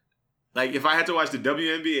 Like if I had to watch the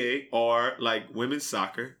WNBA or like women's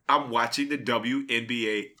soccer, I'm watching the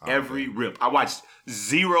WNBA every rip. I watched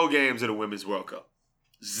 0 games of the Women's World Cup.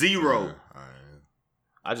 0. Yeah,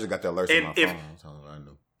 I just got that alert on my phone. That's all I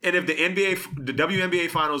knew. And if the WNBA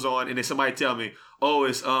finals on, and then somebody tell me, oh,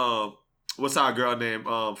 it's what's our girl name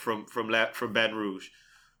from Baton Rouge,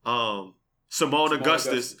 Simone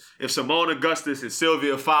Augustus. If Simone Augustus and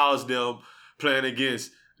Sylvia Fowles them playing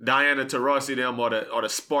against Diana Taurasi them or the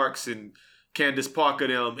Sparks and Candace Parker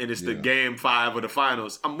them, and it's the game 5 of the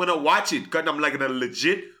finals, I'm gonna watch it, because I'm like gonna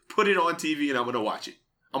legit put it on TV and I'm gonna watch it.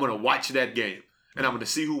 I'm gonna watch that game, and I'm gonna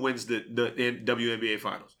see who wins the WNBA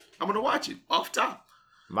finals. I'm gonna watch it off top.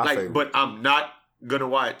 My favorite. But I'm not gonna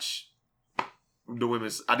watch the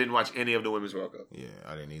women's. I didn't watch any of the Women's World Cup. Yeah,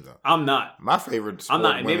 I didn't either. I'm not. My favorite sport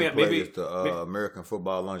not. women Maybe- play is the American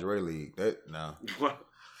Football Lingerie League. Now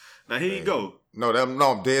Here you go. No,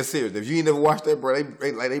 I'm dead serious. If you ain't never watched that, bro,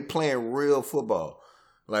 they playing real football.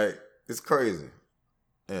 Like, it's crazy.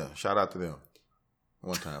 Yeah, shout out to them.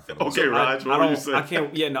 One time for them. Okay, Raj, what were you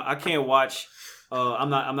saying? I can't watch. I'm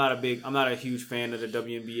not a huge fan of the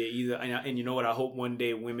WNBA either. And you know what? I hope one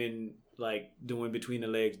day women like doing between the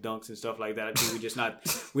legs dunks and stuff like that. I think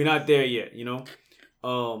we're not there yet, you know.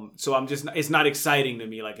 So it's not exciting to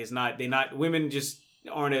me. Like women just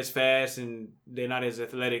aren't as fast and they're not as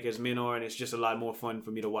athletic as men are, and it's just a lot more fun for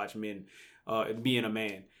me to watch men being a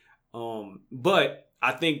man. But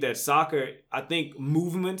I think that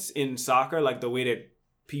movements in soccer, like the way that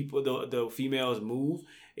people, the females move,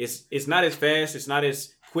 it's not as fast, it's not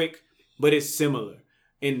as quick, but it's similar.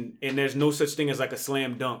 And there's no such thing as like a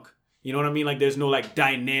slam dunk. You know what I mean? Like there's no like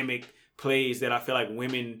dynamic plays that I feel like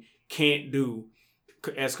women can't do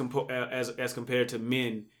as compared to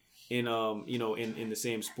men in in the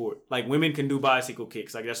same sport. Like women can do bicycle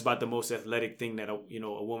kicks. Like that's about the most athletic thing that a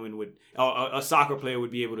woman would, or a soccer player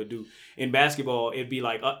would be able to do. In basketball, it'd be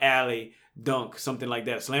like an alley dunk, something like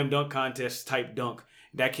that, slam dunk contest type dunk.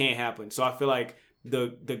 That can't happen. So I feel like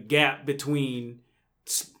the gap between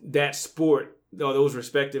that sport or those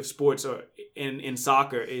respective sports or in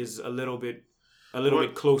soccer is a little bit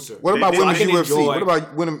closer. What about women's UFC? enjoy- What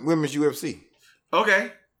about women's UFC?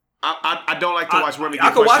 Okay. I don't like to watch women I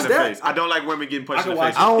get can punched watch in the that. face. I don't like women getting punched I in can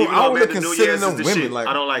the face. watch it. Even I though don't really Amanda consider Nunes them is the women, shit, like-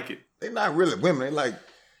 I don't like it. They're not really women. They like,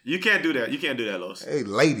 You can't do that. You can't do that, Los. hey,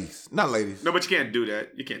 ladies, not ladies. No, but you can't do that.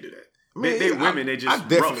 You can't do that. Man, They women. They just I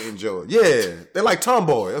definitely rough. enjoy it. Yeah, they're like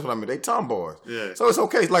tomboys. That's what I mean. They tomboys. Yeah. So it's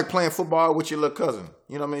okay. It's like playing football with your little cousin.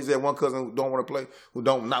 You know what I mean? Is there one cousin who don't want to play, who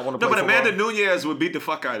don't not want to No, play but football? Amanda Nunes would beat the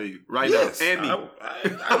fuck out of you right Yes, now. And me.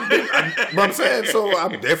 But I'm saying, so I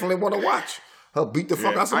definitely want to watch her beat the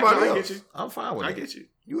fuck Yeah, out somebody I get else. you. I'm fine with I it. get you.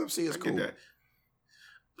 UFC is I cool. get that.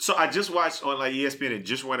 So I just watched on like ESPN. It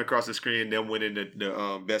just went across the screen. Them winning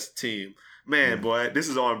the best team. Man, boy, this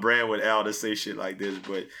is on brand with Al to say shit like this.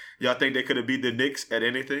 But y'all think they could have beat the Knicks at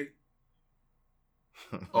anything?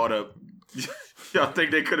 Or y'all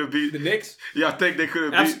think they could have beat The Knicks? Y'all think they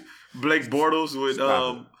could have beat Blake Bortles with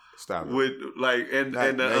Stop it. with like and Now,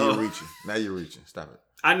 and now you're reaching. Now you're reaching. Stop it.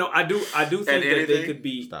 I know. I do think that they anything? could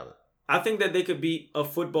beat. Stop it. I think that they could beat a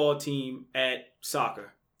football team at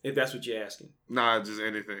soccer, if that's what you're asking. nah, just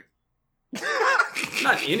anything.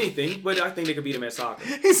 Not anything, but I think they could beat them at soccer.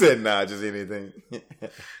 He said, "Nah, just anything."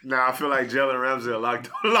 Nah, I feel like Jalen Ramsey will lock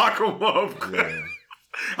him up. Yeah.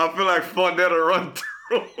 I feel like Fournette will run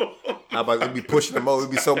through. How about they be pushing them over?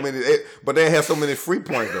 It'd be so many, but they have so many free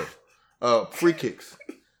points though. Free kicks,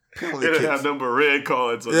 penalty It'll kicks. have them red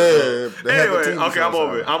cards. On Yeah, the they have the anyway, teams okay, I'm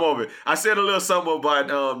over it. outside. I'm over it. I said a little something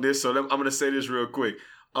about this, so I'm going to say this real quick.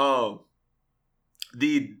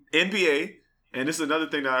 The NBA, and this is another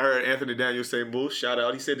thing that I heard Anthony Daniels say, Moose, shout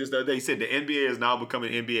out. He said this the other day. He said the NBA is now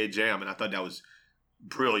becoming NBA Jam, and I thought that was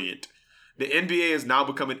brilliant. The NBA is now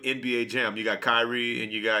becoming NBA Jam. You got Kyrie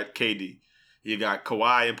and you got KD. You got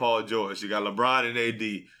Kawhi and Paul George. You got LeBron and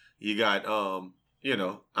AD. You got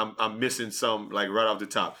I'm missing some like right off the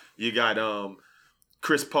top. You got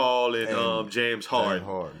Chris Paul and James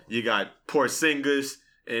Harden. You got Porzingis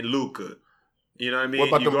and Luka. You know what I mean? What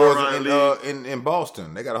about you the go around the boys league, in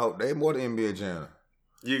Boston? They got a hope. They more the NBA Jam.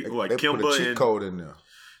 they They put a Kimba cheat and code in there.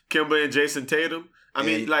 Kimba and Jason Tatum. I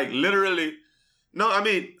mean, And- like literally. No, I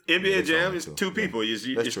mean NBA it's Jam only is two. two Yeah. people. That's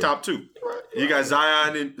It's true. top two. You got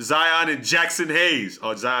Zion and Jackson Hayes,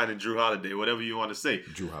 or Zion and Drew Holiday, whatever you want to say.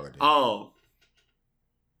 Drew Holiday.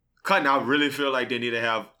 Cutting, I really feel like they need to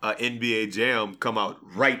have an NBA Jam come out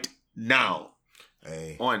right now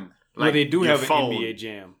Hey, on Well, like they do your have phone. an NBA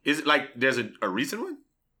Jam. Is it like there's a recent one?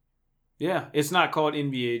 Yeah, it's not called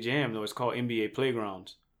NBA Jam though. It's called NBA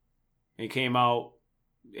Playgrounds. It came out.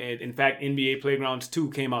 In fact, NBA Playgrounds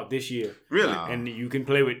 2 came out this year, Really? Nah. and you can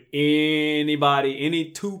play with anybody,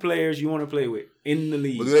 any two players you want to play with in the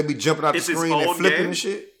league. but do they be jumping out the It's its screen and own flipping game? and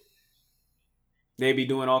shit? They be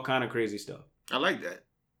doing all kind of crazy stuff. I like that.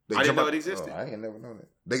 They I didn't jump know out- it existed. Oh, I ain't never known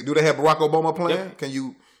that. Do they have Barack Obama playing? Yep. Can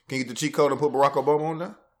you get the cheat code and put Barack Obama on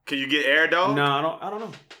there? Can you get Air Dog? No, I don't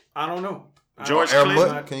know. I don't know. George Air Clinton?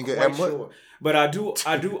 Bud? Can you get Quite Air Bud? sure. But I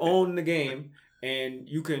do own the game, and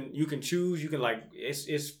you can choose. You can like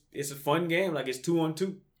it's a fun game. Like it's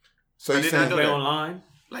 2-on-2. So I you did not saying know Play that. online.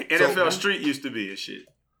 Like So- NFL Street used to be and shit.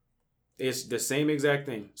 It's the same exact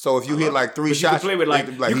thing. so if you hit like three But you can shots, play with like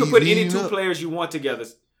you can he put any leading two up. players you want together.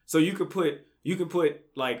 So you can put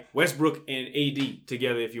like Westbrook and AD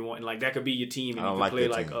together if you want, and like that could be your team, and I you don't can like play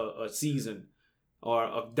that like team. a season or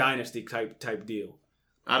a dynasty type deal.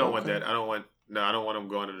 I don't want Okay. that. I don't want them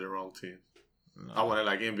going to the wrong team. I want it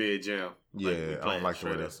like NBA Jam. Yeah, Like, we I don't playing like the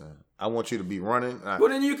way straight that's saying. I want you to be running. Well,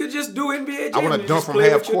 then you could just do NBA Jam. I wanna and dunk just from play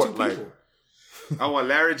half with your court, two like- people. I want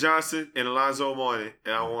Larry Johnson and Alonzo Mourning,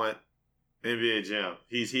 and I want NBA Jam.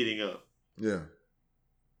 He's heating up. Yeah.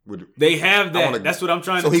 With, They have I that. wanna- That's what I'm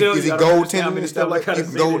trying so to tell is he you. I don't understand goaltending how many and stuff like times I that?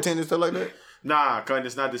 gotta say this. Goaltending and stuff like that? Nah, cause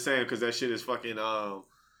it's not the same because that shit is fucking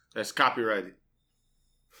that's copyrighted.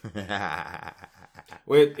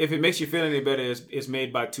 Well, if it makes you feel any better, it's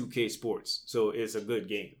made by 2K Sports, so it's a good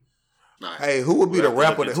game. Nah. Hey, who would be We'll the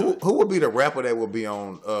have to rapper? look That, into it. who would be the rapper that would be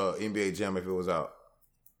on NBA Jam if it was out?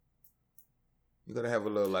 You gotta have a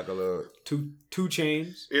little. Two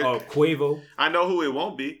Chains Yeah. or Quavo. I know who it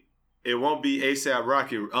won't be. It won't be ASAP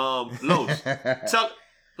Rocky.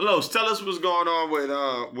 Los, tell us what's going on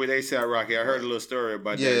with ASAP Rocky. I heard a little story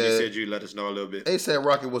about that. Yeah. You said you'd let us know a little bit. ASAP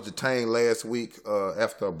Rocky was detained last week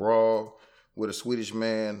after a brawl with a Swedish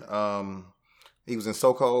man. He was in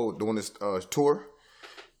SoCo doing this tour,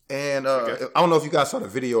 And I don't know if you guys saw the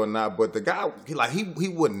video or not, but the guy, he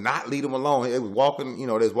would not leave him alone. They was walking, they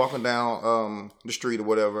was walking down the street or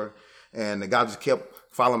whatever, and the guy just kept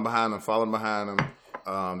following behind him.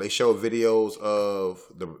 They showed videos of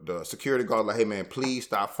the security guard like, hey man, please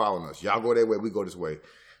stop following us. Y'all go that way, we go this way.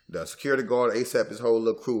 The security guard, ASAP, his whole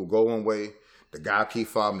little crew will go one way. The guy keep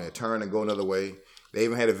following, they turn and go another way. They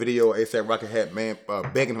even had a video ASAP Rocky had man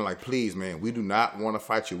begging him like, please man, we do not want to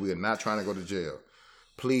fight you. We are not trying to go to jail.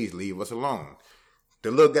 Please leave us alone.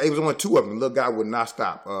 The little guy, he was only two of them. The little guy would not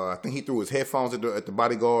stop. I think he threw his headphones at the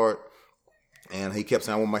bodyguard, and he kept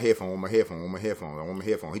saying, I want my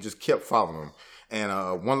headphone. He just kept following him.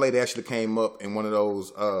 And one lady actually came up in one of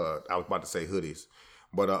those, I was about to say hoodies,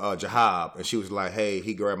 but Jahab, and she was like, hey,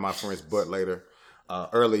 he grabbed my friend's butt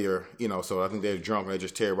earlier, so I think they're drunk and they're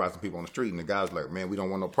just terrorizing people on the street. And the guy's like, man, we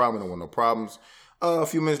don't want no problems. A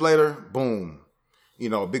few minutes later, boom.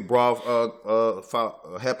 A big brawl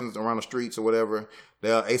happens around the streets or whatever.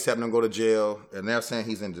 They'll ASAP them go to jail, and they're saying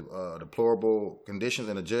he's in deplorable conditions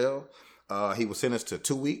in the jail. He was sentenced to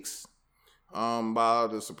 2 weeks by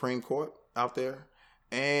the Supreme Court out there,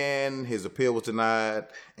 and his appeal was denied.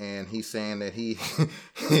 And he's saying that he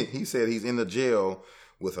said he's in the jail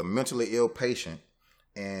with a mentally ill patient,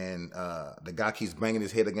 and the guy keeps banging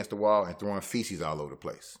his head against the wall and throwing feces all over the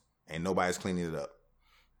place, and nobody's cleaning it up.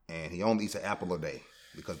 And he only eats an apple a day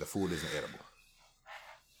because the food isn't edible.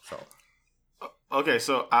 So. Okay,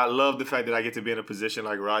 so I love the fact that I get to be in a position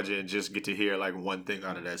like Roger and just get to hear like one thing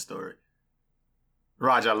out of that story.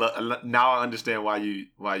 Roger, now I understand why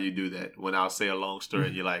you do that. When I'll say a long story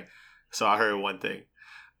and you're like, so I heard one thing.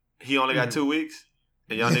 He only got 2 weeks,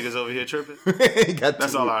 and y'all niggas over here tripping.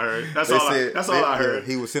 That's all I heard. That's all I heard.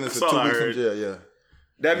 He was sentenced to 2 weeks in jail. Yeah.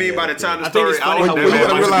 That means by the time the I think story it's funny out, how you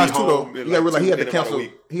gotta realize too though. home You gotta realize he had to in about a cancel.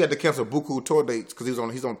 week. He had to cancel buku tour dates because he's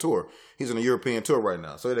on tour. He's on a European tour right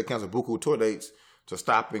now, so he had to cancel buku tour dates to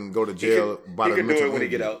stop and go to jail. He can do it when he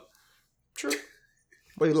get out. True,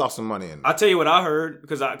 but he lost some money in it. I'll tell you what I heard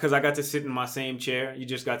because I got to sit in my same chair. You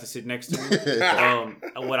just got to sit next to me.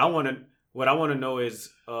 What I want to know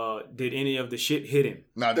is, did any of the shit hit him?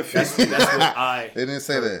 Nah, That's what I. They didn't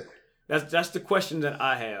say that. That's the question that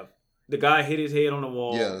I have. The guy hit his head on the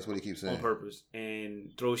wall. Yeah, that's what he keeps saying. On purpose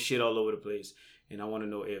and throws shit all over the place. And I want to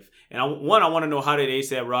know I want to know how did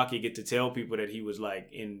ASAP Rocky get to tell people that he was like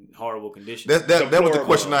in horrible conditions. That was the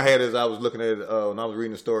question I had as I was looking at it when I was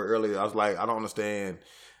reading the story earlier. I was like, I don't understand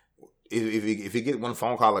if he get one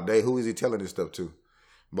phone call a day, who is he telling this stuff to?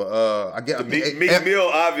 But I get Meek Mill,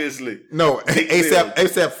 obviously. No,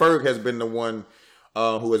 ASAP Ferg has been the one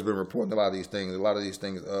who has been reporting a lot of these things. A lot of these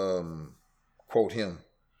things quote him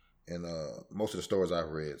in most of the stories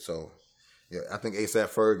I've read. So, yeah, I think ASAP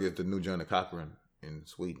Ferg is the new Johnny Cochran in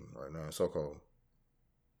Sweden right now in Stockholm.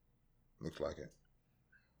 Looks like it.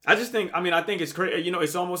 I think it's crazy.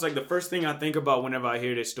 It's almost like the first thing I think about whenever I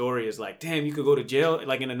hear this story is like, damn, you could go to jail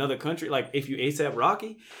like in another country. Like if you ASAP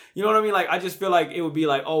Rocky, you know what I mean? Like I just feel like it would be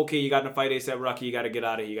like, oh, okay, you got to fight ASAP Rocky. You got to get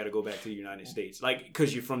out of here. You got to go back to the United States. Like,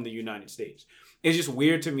 because you're from the United States. It's just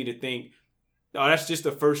weird to me to think, oh, that's just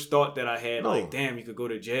the first thought that I had. No. Like, damn, you could go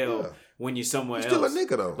to jail when you're somewhere else. Still a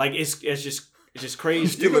nigga though. Like it's just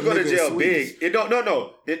crazy. You could go to jail big.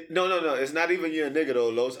 No. It's not even you're a nigga though,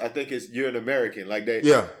 Los. I think it's you're an American. Like they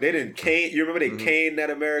didn't cane. You remember they caned that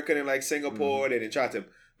American in like Singapore. They didn't try to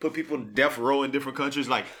put people in death row in different countries.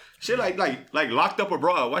 Like shit, like locked up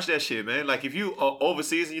abroad. Watch that shit, man. Like if you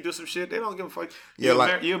overseas and you do some shit, they don't give a fuck.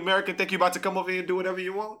 Yeah, you American think you about to come over here and do whatever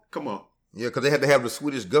you want? Come on. Yeah, because they had to have the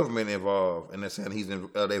Swedish government involved, and they're saying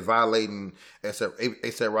they're violating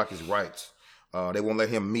ASAP Rocky's rights. They won't let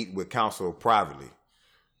him meet with counsel privately.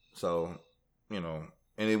 So, and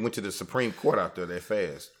it went to the Supreme Court out there that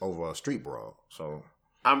fast over a street brawl. So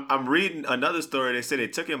I'm reading another story. They said they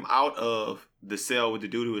took him out of the cell with the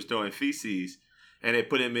dude who was throwing feces, and they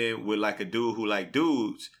put him in with like a dude who liked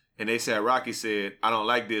dudes. And they said Rocky said, "I don't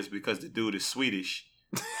like this because the dude is Swedish.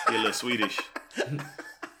 He a little Swedish."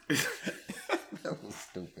 That was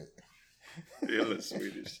stupid. Feeling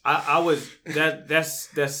Swedish. I was that's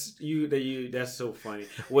so funny.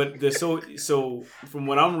 So from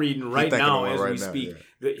what I'm reading right now as we speak,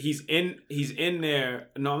 he's in there.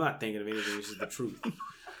 No, I'm not thinking of anything. This is the truth.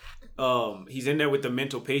 He's in there with the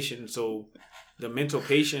mental patient. So the mental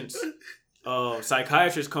patient's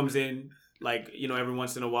psychiatrist comes in like every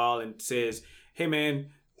once in a while and says, "Hey man,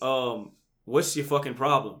 what's your fucking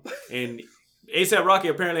problem?" And ASAP Rocky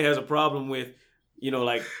apparently has a problem with.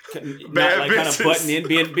 Like kind of butting in,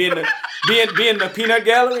 being being the peanut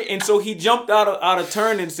gallery, and so he jumped out of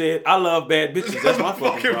turn and said, "I love bad bitches." That's my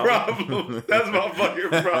fucking problem. That's my fucking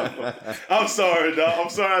problem. I'm sorry, dog. I'm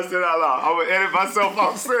sorry I said it out loud. I'm gonna edit myself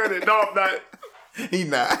off saying it. No, I'm not. He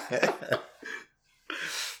not.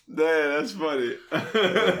 Damn, that's funny.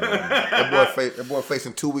 That boy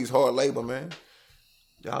facing 2 weeks hard labor, man.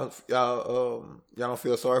 Y'all don't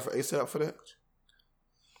feel sorry for ASAP for that?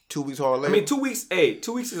 2 weeks hard labor. I mean, 2 weeks. Hey,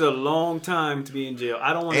 2 weeks is a long time to be in jail.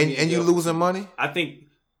 I don't want to. And you losing money? I think.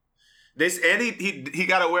 And he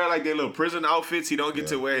gotta wear like their little prison outfits. He don't get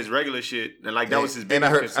to wear his regular shit, and like that was his big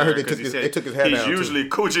concern. I heard they took his hat down. He's usually too.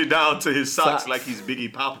 Coochie down to his socks like he's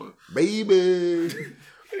Biggie Papa. Baby.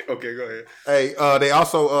 Okay, go ahead. Hey, they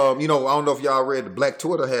also, I don't know if y'all read, the Black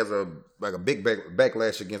Twitter has a big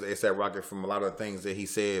backlash against A$AP Rocky from a lot of the things that he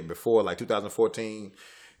said before, like 2014,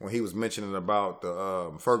 when he was mentioning about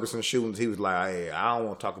the Ferguson shootings. He was like, "Hey, I don't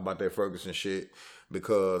want to talk about that Ferguson shit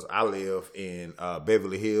because I live in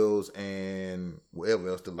Beverly Hills and wherever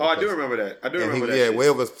else the." Oh, I do remember that. Yeah,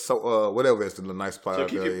 wherever else the little nice spot so out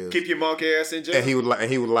there is. Keep your monkey ass in jail. And he was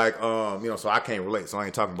like, so I can't relate, so I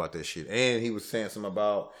ain't talking about that shit. And he was saying something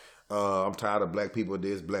about, I'm tired of black people.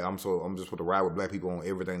 I'm just for the ride with black people on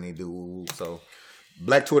everything they do. So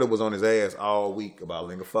Black Twitter was on his ass all week about,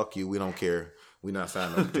 "Nigga, fuck you. We don't care. We not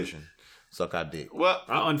signing no petition. Suck our dick." Well,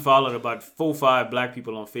 I unfollowed about 4-5 black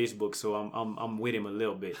people on Facebook, so I'm with him a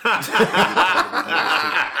little bit.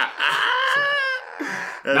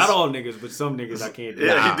 Not all niggas, but some niggas I can't do.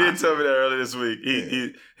 Yeah, he did tell me that earlier this week.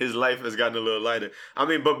 His life has gotten a little lighter. I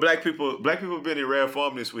mean, but black people have been in rare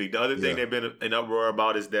form this week. The other thing they've been in uproar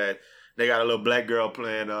about is that they got a little black girl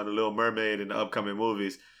playing The Little Mermaid in the upcoming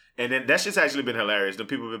movies. And then that's just actually been hilarious. The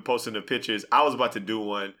people have been posting the pictures. I was about to do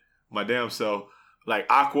one, my damn self, like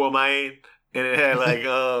Aquaman, and it had like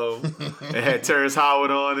it had Terrence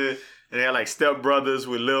Howard on it, and it had like Step Brothers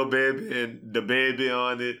with Lil Baby and the Baby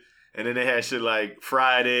on it. And then they had shit like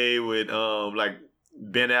Friday with like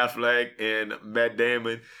Ben Affleck and Matt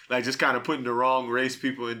Damon, like just kind of putting the wrong race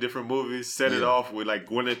people in different movies. Set it off with like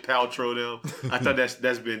Gwyneth Paltrow them. I thought that's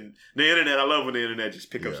been the internet. I love when the internet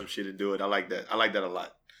just pick up some shit and do it. I like that. I like that a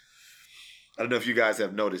lot. I don't know if you guys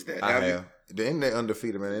have noticed that. I have. The internet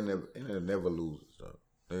undefeated, man. The internet never loses.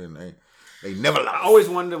 They never lie. I always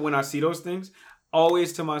wonder when I see those things.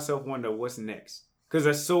 Always to myself wonder what's next. Because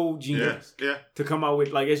that's so genius to come out with.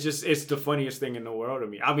 Like, it's the funniest thing in the world to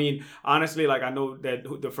me. I mean, honestly, like, I know that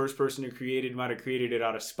the first person who created might have created it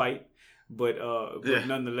out of spite. But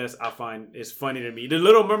nonetheless, I find it's funny to me. The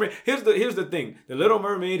Little Mermaid, here's the thing. The Little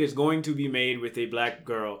Mermaid is going to be made with a black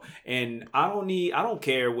girl. And I don't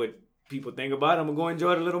care what people think about it. I'm going to go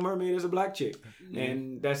enjoy The Little Mermaid as a black chick.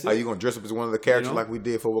 And that's it. Are you going to dress up as one of the characters like we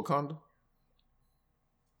did for Wakanda?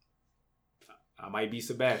 I might be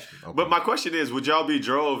Sebastian. Okay. But my question is, would y'all be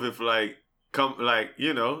drove if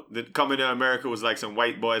coming to America was like some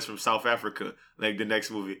white boys from South Africa, like the next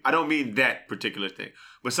movie? I don't mean that particular thing,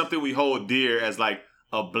 but something we hold dear as like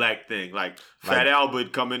a black thing, like Fat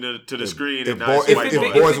Albert coming to the screen and now it's white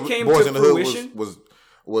boys. Boys in the Hood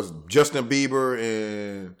was Justin Bieber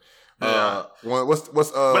and what's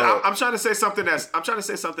But I'm trying to say something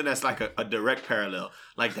that's like a direct parallel,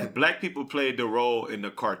 like that black people played the role in the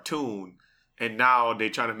cartoon. And now they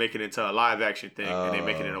trying to make it into a live action thing, and they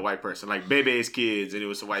make it in a white person, like Bebe's Kids, and it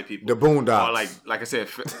was some white people. The Boondocks, or like I said,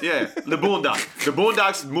 the Boondocks. The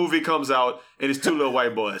Boondocks movie comes out, and it's two little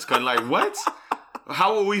white boys. Kind of like what?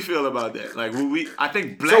 How would we feel about that? Like, would we? I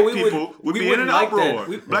think black people would be in an uproar.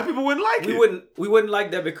 Black people wouldn't like it. We wouldn't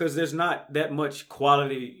like that because there's not that much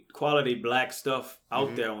quality black stuff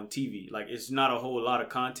out there on TV. Like, it's not a whole lot of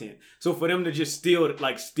content. So for them to just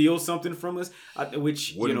steal something from us,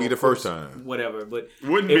 which wouldn't be the first time. Whatever, but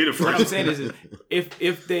wouldn't be the first. What I'm saying is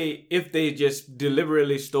if they just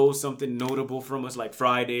deliberately stole something notable from us, like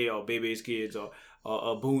Friday or Bebe's Kids or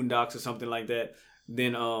Boondocks or something like that,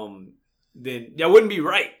 then that wouldn't be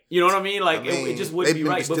right. You know what I mean? Like, it just wouldn't be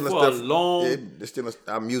right. But for a long... They're stealing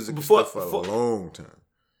our music and stuff for a long time.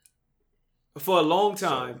 For a long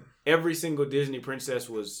time, every single Disney princess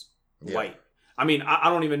was white. I mean, I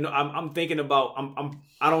don't even know. I'm thinking about...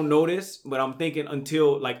 I don't know this, but I'm thinking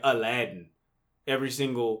until, like, Aladdin. Every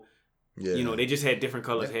single... they just had different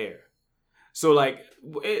colors hair. So, like,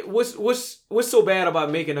 what's so bad about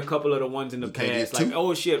making a couple of the ones in the past? Like,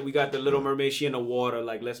 oh, shit, we got the Little Mermaid, she in the water.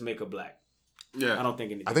 Like, let's make her black. Yeah. I don't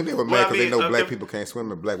think anything. I think they were mad because they know black people can't swim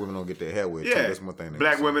and black women don't get their hair wet. Yeah. That's one thing.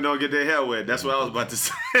 Black women don't get their hair wet. That's what I was about to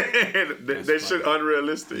say. they should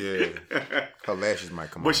unrealistic. Yeah. Her lashes might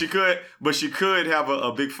come but out. She could have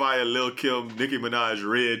a big fire Lil Kim, Nicki Minaj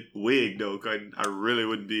red wig though. Cause I really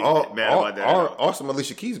wouldn't be mad about that. Or some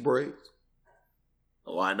Alicia Keys braids.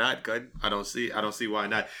 Why not, Cut? I don't see why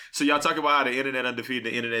not. So y'all talk about how the internet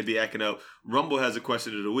undefeated, the internet be acting up. Rumble has a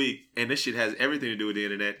question of the week, and this shit has everything to do with the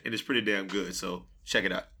internet, and it's pretty damn good. So check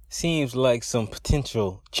it out. Seems like some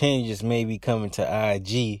potential changes may be coming to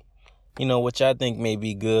IG, which I think may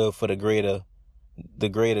be good for the greater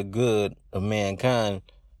good of mankind,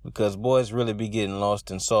 because boys really be getting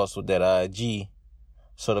lost in sauce with that IG.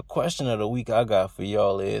 So the question of the week I got for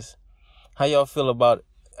y'all is, how y'all feel about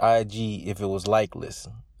IG if it was likeless?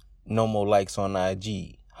 No more likes on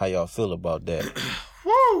IG. How y'all feel about that?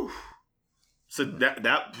 Woo! So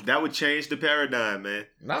that would change the paradigm, man.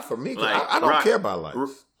 Not for me. Like, I don't care about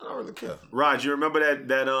likes. I don't really care. Raj, you remember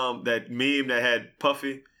that meme that had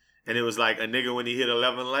Puffy, and it was like a nigga when he hit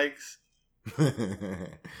 11 likes?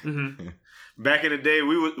 Mm-hmm. Back in the day,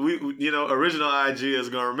 we original IG is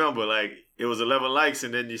gonna remember, like, it was 11 likes,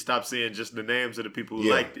 and then you stopped seeing just the names of the people who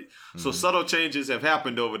liked it. So subtle changes have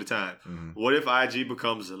happened over the time. What if IG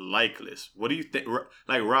becomes likeless? What do you think?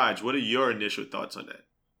 Like, Raj, what are your initial thoughts on that?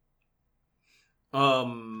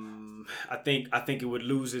 I think it would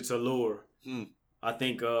lose its allure. I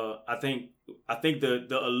think the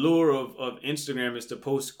allure of Instagram is to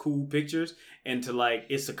post cool pictures and to, like,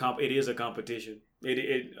 it is a competition.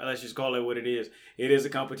 It let's just call it what it is. It is a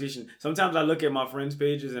competition. Sometimes I look at my friends'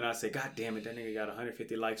 pages and I say, God damn it, that nigga got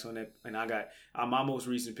 150 likes on that, and I got on my most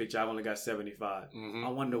recent picture I've only got 75. I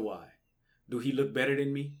wonder why. Do he look better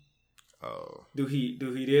than me? Oh. Do he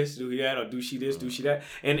this? Do he that? Or do she this? Do she that?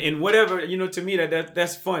 And whatever, to me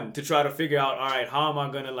that's fun to try to figure out, all right, how am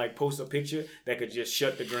I gonna, like, post a picture that could just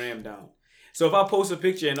shut the gram down? So if I post a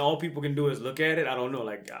picture and all people can do is look at it, I don't know.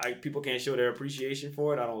 Like, people can't show their appreciation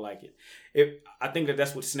for it. I don't like it. I think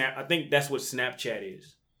that's what Snapchat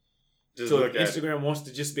is. So if Instagram wants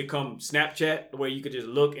to just become Snapchat, where you could just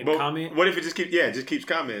look and comment. What if it just keeps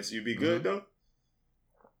comments? You'd be good though.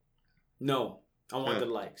 No, I want the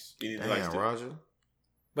likes. You need the Damn, likes too. Roger.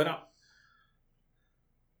 But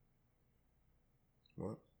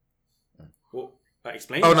What? well,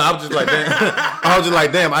 explain. Oh no, I was just like,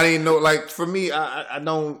 damn. I didn't know. Like, for me, I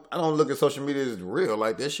don't look at social media as real.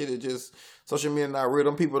 Like, that shit is just, social media not real.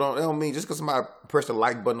 Them people don't mean just because somebody press the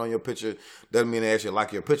like button on your picture doesn't mean they actually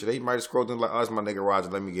like your picture. They might scroll through like, oh, it's my nigga Roger,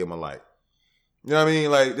 let me give him a like. You know what I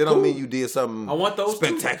mean? Like, they don't mean you did something I want those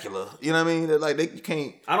spectacular. Too. You know what I mean? Like, you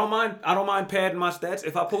can't. I don't mind padding my stats.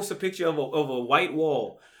 If I post a picture of a white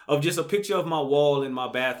wall, of just a picture of my wall in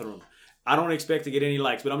my bathroom, I don't expect to get any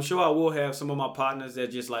likes, but I'm sure I will have some of my partners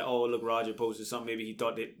that just like, oh, look, Roger posted something. Maybe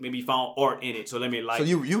he found art in it, so let me like. So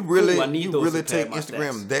you really take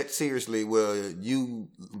Instagram stats. that seriously, where you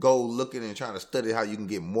go looking and trying to study how you can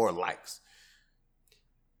get more likes.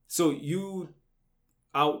 So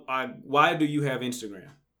why do you have Instagram?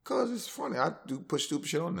 Cause it's funny. I do put stupid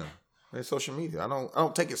shit on there. It's social media. I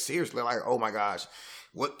don't take it seriously. Like, oh my gosh,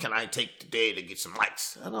 what can I take today to get some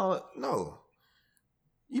likes? I don't know.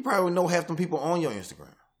 You probably know half the people on your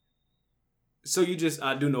Instagram. So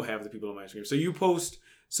I do know half the people on my Instagram. So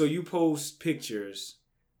you post pictures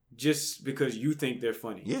just because you think they're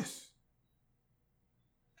funny. Yes.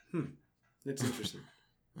 That's interesting.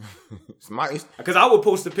 Because I would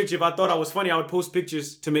post a picture if I thought I was funny. I would post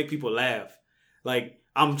pictures to make people laugh. Like,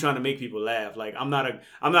 I'm trying to make people laugh. Like,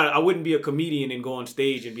 I wouldn't be a comedian and go on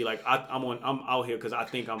stage and be like, I'm out here because I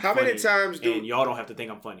think I'm funny. How many times and y'all don't have to think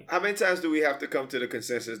I'm funny? How many times do we have to come to the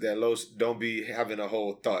consensus that Los don't be having a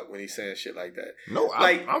whole thought when he's saying shit like that? No,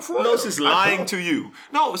 I'm for Los is lying to you.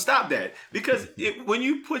 No, stop that. Because when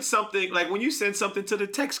you put something, like when you send something to the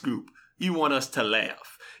text group, you want us to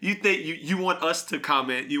laugh. You think you want us to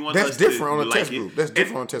comment. You want that's us different to on a like text it. group. That's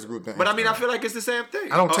different on a text group than But Instagram. I mean, I feel like it's the same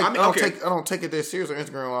thing. I don't take it that serious on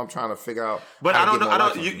Instagram when I'm trying to figure out. But I don't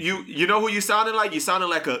know. You know who you sounded like? You sounded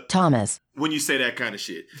like a Thomas. when you say that kind of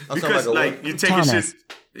shit. I sound Because like a like you taking Thomas. shit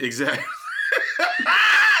exactly.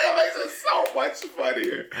 That makes it so much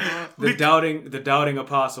funnier. The doubting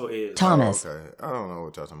apostle is Thomas. Oh, okay. I don't know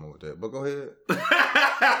what y'all talking about with that, but go ahead.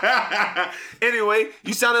 Anyway,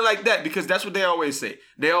 you sounded like that because that's what they always say.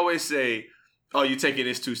 They always say, oh, you're taking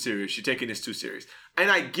this too serious. You're taking this too serious.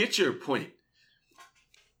 And I get your point.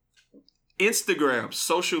 Instagram,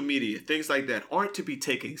 social media, things like that aren't to be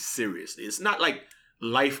taken seriously. It's not like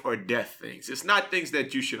life or death things. It's not things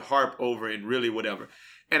that you should harp over and really whatever.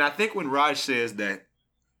 And I think when Raj says that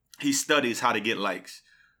he studies how to get likes,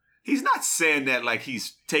 he's not saying that like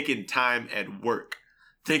he's taking time at work,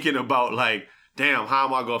 thinking about like, damn, how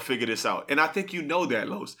am I going to figure this out? And I think you know that,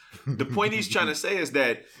 Los. The point he's trying to say is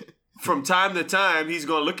that from time to time, he's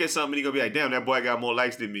going to look at something and he's going to be like, damn, that boy got more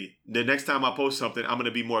likes than me. The next time I post something, I'm going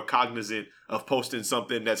to be more cognizant of posting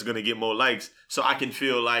something that's going to get more likes so I can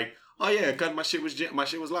feel like, Oh yeah, because my shit was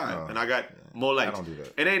live, and I got more likes. I don't do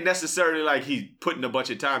that. It ain't necessarily like he's putting a bunch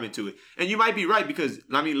of time into it. And you might be right because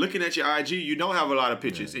I mean, looking at your IG, you don't have a lot of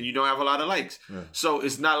pictures and you don't have a lot of likes. Yeah. So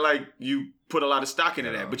it's not like you put a lot of stock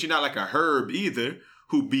into that. But you're not like a Herb either,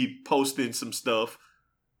 who be posting some stuff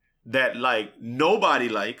that like nobody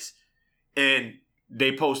likes, and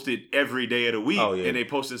they post it every day of the week, and they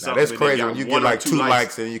posted something. That's crazy when you get like 2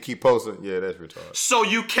 likes and you keep posting. Yeah, that's retarded. So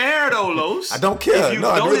you care though, Los. I don't care. If you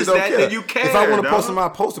I really don't care. Then you care. If I want to post them, I'll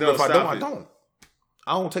post them. No, if I don't, I don't.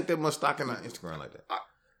 I don't take that much stock in Instagram like that.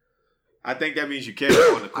 I think that means you care.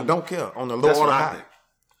 On the cool. I don't care. On the low or the high.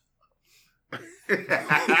 Look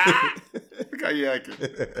how you acting.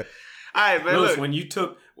 All right, man. Notice when you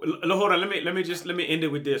took, hold on, let me end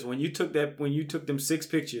it with this. When you took them 6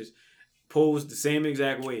 pictures, posed the same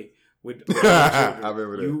exact way with I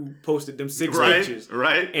remember that. You posted them 6 pictures,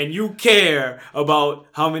 right? And you care about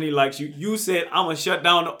how many likes you said. I'm gonna shut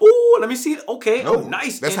down. Oh, let me see. Okay, no,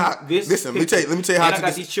 nice. That's how. Listen, let me tell you how I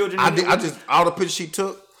got these children. I just all the pictures she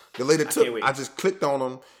took, the lady took. I just clicked on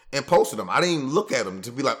them and posted them. I didn't even look at them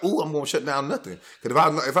to be like, "Ooh, I'm gonna shut down nothing."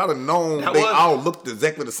 Because if I'd have known they all looked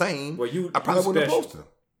exactly the same, I probably wouldn't have posted them.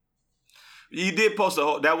 You did post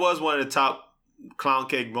that was one of the top clown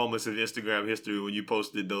cake moments of Instagram history when you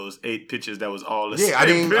posted those 8 pictures that was all the same. I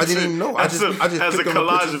didn't even know. I just as a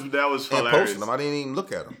collage. That was hilarious. And posted them. I didn't even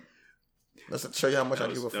look at them. Let's show you how much I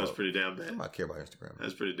give a fuck. That was pretty damn bad. I don't care about Instagram.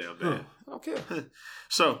 That's pretty damn bad. I don't care.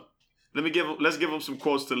 So let's give them some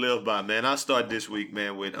quotes to live by, man. I'll start this week,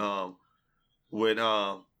 man, with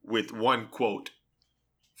one quote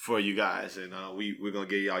for you guys, and we're gonna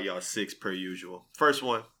give y'all 6 per usual. First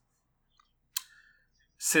one.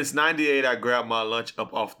 Since '98, I grabbed my plate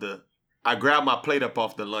up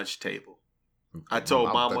off the lunch table. I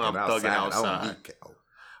told Mama I'm thugging outside.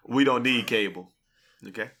 We don't need cable.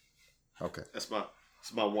 Okay. That's my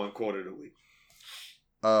one quote of the week.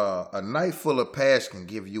 A night full of passion can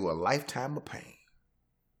give you a lifetime of pain.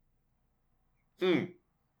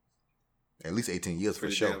 At least 18 years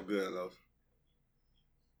for sure. Pretty damn good, love.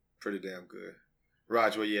 Pretty damn good.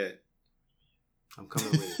 Raj, where you at? I'm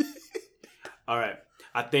coming with it. All right.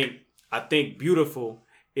 I think beautiful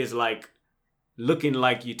is like looking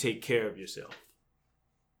like you take care of yourself.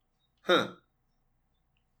 Huh.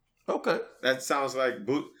 Okay. That sounds like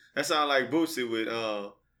Bootsy with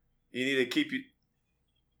you need to keep you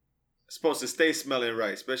supposed to stay smelling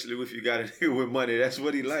right, especially if you got it with money. That's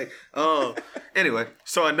what he like. Anyway,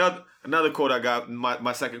 so another quote I got,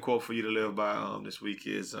 my second quote for you to live by this week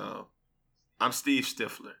is I'm Steve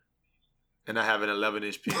Stifler. And I have an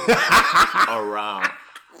 11-inch penis around.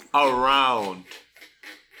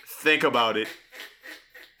 Think about it.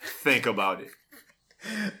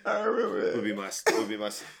 I remember that. Would be my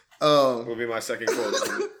second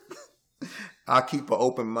quote. I keep an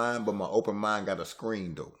open mind, but my open mind got a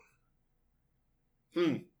screen door.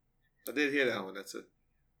 I did hear that one. That's a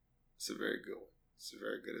very good one. It's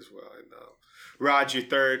very good as well. And Rod,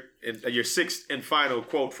 your 6th and final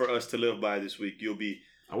quote for us to live by this week. You'll be.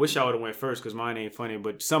 I wish I would have went first because mine ain't funny,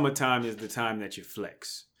 but summertime is the time that you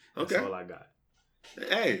flex. That's all I got.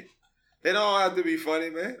 Hey, they don't have to be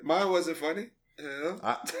funny, man. Mine wasn't funny. You know?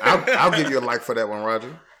 I'll give you a like for that one,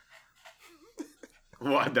 Roger.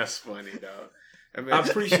 Well, that's funny, dog. I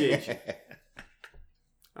appreciate you.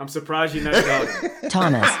 I'm surprised you're not doubting.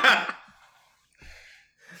 Thomas.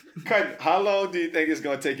 How long do you think it's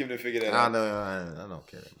going to take him to figure that out? I don't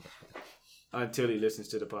care. Until he listens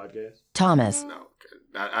to the podcast. Thomas. No,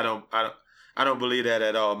 I don't believe that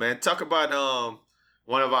at all, man. Talk about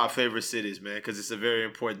one of our favorite cities, man, because it's a very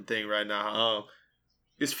important thing right now.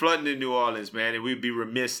 It's flooding in New Orleans, man, and we'd be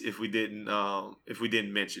remiss if we didn't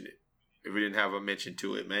mention it, if we didn't have a mention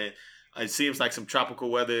to it, man. It seems like some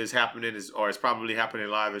tropical weather is happening, or it's probably happening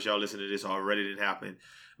live as y'all listen to this. Already didn't happen,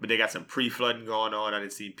 but they got some pre-flooding going on. I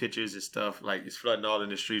didn't see pictures and stuff. Like, it's flooding all in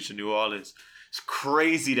the streets of New Orleans. It's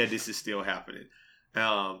crazy that this is still happening.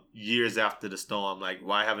 Years after the storm. Like,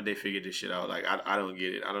 why haven't they figured this shit out? Like, I don't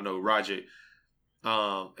get it. I don't know. Roger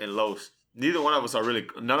and Los, none of us are really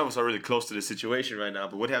close to the situation right now,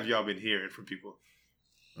 but what have y'all been hearing from people?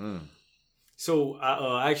 So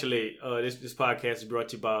actually this podcast is brought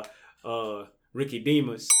to you by Ricky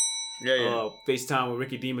Demas. FaceTime with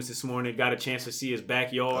Ricky Demas this morning. Got a chance to see his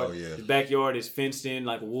backyard. Oh, yeah. His backyard is fenced in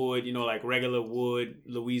like wood, like regular wood,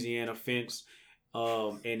 Louisiana fence.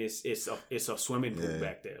 And it's a swimming pool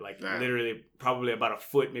back there. Like literally probably about a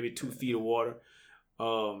foot, maybe 2 feet of water.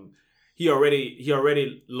 He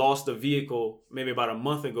already lost a vehicle maybe about a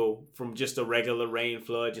month ago from just a regular rain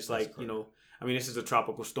flood. Just like, I mean, this is a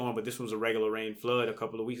tropical storm, but this was a regular rain flood a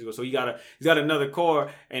couple of weeks ago. So he's got another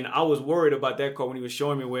car, and I was worried about that car when he was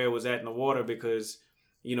showing me where it was at in the water because,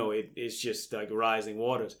 you know, it's just like rising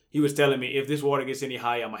waters. He was telling me if this water gets any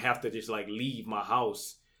higher, I'm gonna have to just like leave my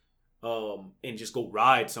house, and just go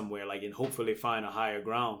ride somewhere, like, and hopefully find a higher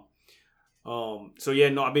ground. So yeah,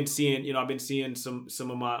 no, I've been seeing some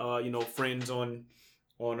of my friends on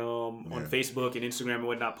Facebook and Instagram and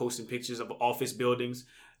whatnot posting pictures of office buildings.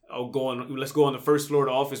 Let's go on the first floor of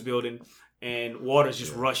the office building, and water's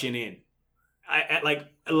just rushing in. Like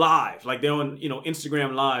live, like they're on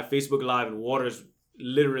Instagram Live, Facebook Live, and water's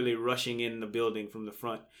literally rushing in the building from the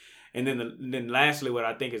front. And then lastly, what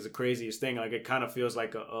I think is the craziest thing, like it kind of feels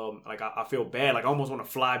like I feel bad, like I almost want to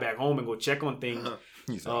fly back home and go check on things.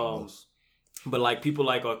 But like people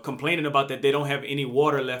like are complaining about that they don't have any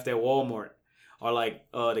water left at Walmart, or like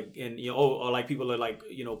or like people are like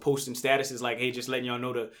posting statuses like, hey, just letting y'all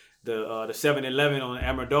know the 7-Eleven on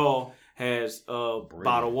Amador has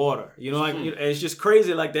bottled water. It's just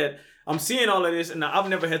crazy like that. I'm seeing all of this, and I've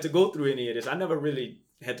never had to go through any of this. I never really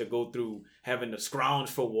had to go through having to scrounge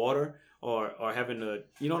for water or having to,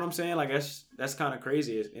 you know what I'm saying? Like that's kind of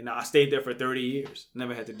crazy. And I stayed there for 30 years.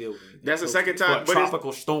 Never had to deal with it. That's the second time. For a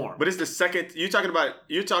tropical storm. But it's the second. You're talking about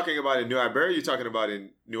in New Iberia. You're talking about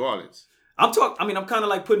in New Orleans. I'm kind of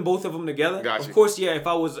like putting both of them together. Gotcha. Of course, yeah. If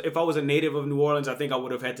I was a native of New Orleans, I think I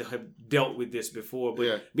would have had to have dealt with this before.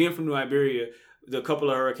 But being from New Iberia, the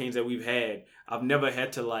couple of hurricanes that we've had, I've never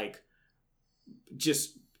had to like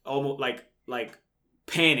just almost like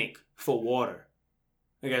panic for water.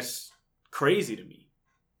 Like that's crazy to me.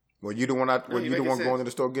 Were you the one going to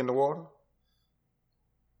the store getting the water?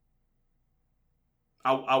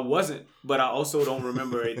 I wasn't, but I also don't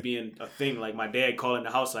remember it being a thing. Like my dad calling the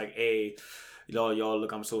house like, hey, y'all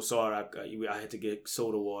look, I'm so sorry. I had to get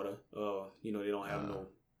soda water. They don't have no.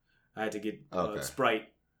 I had to get Sprite.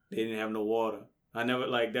 They didn't have no water. I never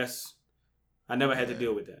had to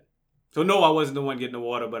deal with that. So no, I wasn't the one getting the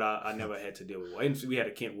water, but I never had to deal with water. And we had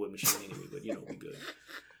a Kentwood machine anyway, but we good.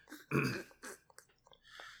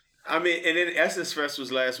 I mean, and then Essence Fest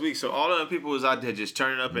was last week, so all of them people was out there just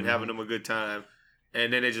turning up and having them a good time,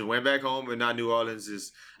 and then they just went back home. And now New Orleans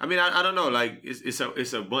is, I mean, I don't know, like it's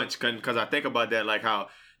a bunch, because I think about that, like how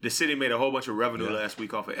the city made a whole bunch of revenue last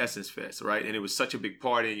week off of Essence Fest, right? And it was such a big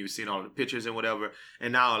party, and you were seeing all the pictures and whatever.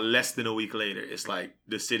 And now less than a week later, it's like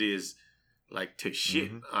the city is like to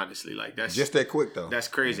shit, honestly. Like that's just that quick though. That's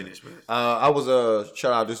craziness, man. I was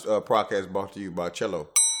shout out this podcast brought to you by Cello.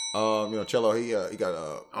 Cello, he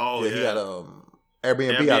got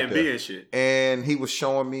Airbnb out there and shit. And he was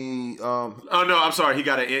showing me oh no, I'm sorry. He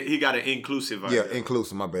got an inclusive out there.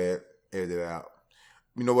 Inclusive, my bad. Edit it out.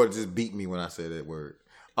 You know what, it just beat me when I said that word.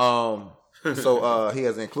 So he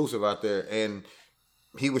has an inclusive out there, and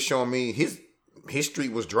he was showing me his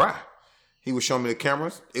street was dry. He was showing me the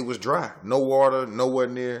cameras. It was dry. No water, nowhere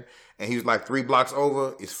near. And he was like 3 blocks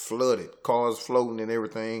over, it's flooded. Cars floating and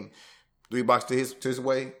everything. 3 blocks to his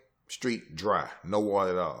way, street dry. No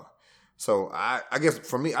water at all. So I guess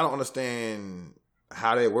for me, I don't understand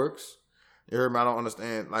how that works. You heard me? I don't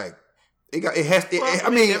understand. Like it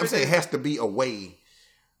has to be a way.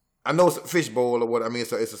 I know it's a fish bowl or what. I mean,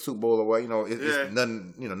 it's a soup bowl or what. It's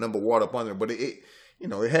nothing. Nothing but water up under it. But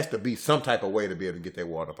it has to be some type of way to be able to get that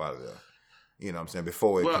water up out of there. You know what I'm saying?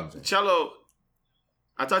 Before it comes in. Cello,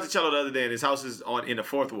 I talked to Cello the other day, and his house is in the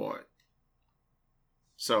 4th ward.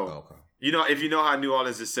 So, if you know how New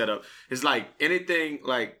Orleans is set up, it's like anything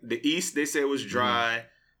like the East, they say it was dry.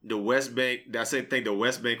 The West Bank, I think the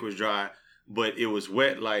West Bank was dry, but it was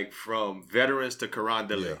wet like from Veterans to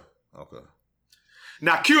Carondelet. Yeah. Okay.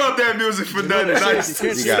 Now cue up that music for nothing nice. If you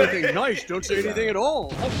can't say anything nice, don't say anything at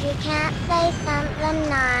all. If you can't say something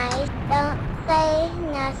nice, don't say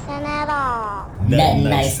nothing at all. Nothing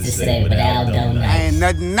nice to say, but Al don't nice. Ain't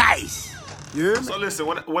nothing nice. Yeah. So listen,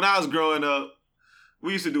 when I was growing up,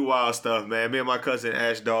 we used to do wild stuff, man. Me and my cousin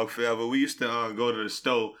Ash Dog Forever, we used to go to the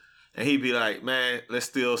store, and he'd be like, "Man, let's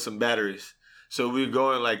steal some batteries." So we'd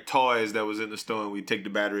go in like toys that was in the store, and we'd take the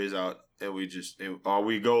batteries out, and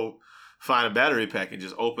we go find a battery pack and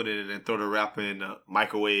just open it and then throw the wrapper in the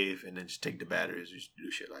microwave and then just take the batteries. We used to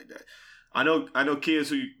do shit like that. I know kids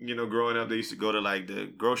who, growing up, they used to go to like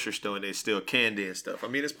the grocery store and they steal candy and stuff. I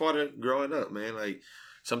mean, it's part of growing up, man. Like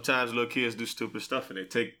sometimes little kids do stupid stuff and they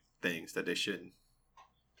take things that they shouldn't.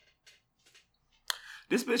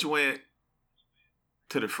 This bitch went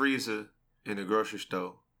to the freezer in the grocery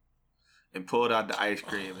store and pulled out the ice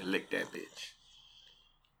cream and licked that bitch.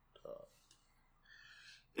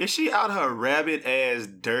 Is she out her rabbit ass,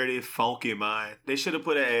 dirty, funky mind? They should have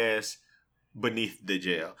put her ass beneath the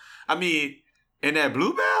jail. I mean, in that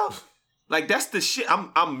Bluebell, Like that's the shit.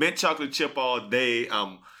 I'm mint chocolate chip all day.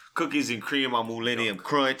 Cookies and cream. I'm Millennium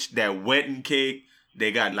Crunch. That wedding cake.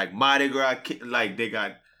 They got like Mardi Gras. Like they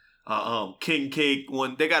got king cake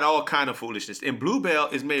one. They got all kind of foolishness. And Bluebell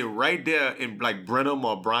is made right there in like Brenham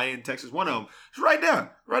or Bryan, Texas. One of them. It's right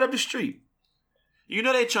there, right up the street. You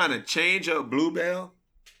know they trying to change up Bluebell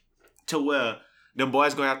to where them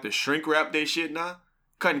boys gonna have to shrink wrap their shit now.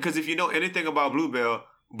 Because if you know anything about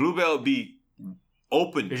Bluebell be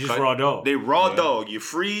open. It's just raw dog. They raw dog. You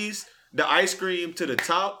freeze the ice cream to the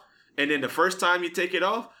top, and then the first time you take it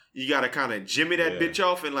off, you gotta kind of jimmy that bitch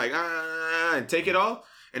off and like and take it off,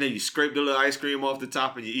 and then you scrape the little ice cream off the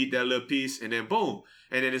top and you eat that little piece, and then boom,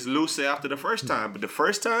 and then it's loose after the first time. But the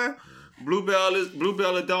first time,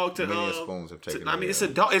 Bluebell a dog to spoons have taken. I mean, it's a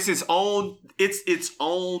dog. It's its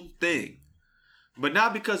own thing. But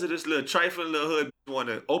not because of this little trifling little hood want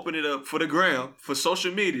to open it up for the gram, for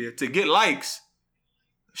social media, to get likes.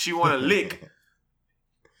 She want to lick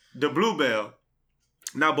the Bluebell.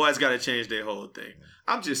 Now boys got to change their whole thing.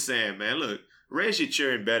 I'm just saying, man, look, raise your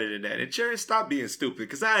children better than that. And children, stop being stupid,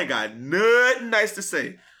 because I ain't got nothing nice to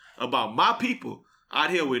say about my people out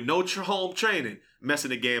here with no home training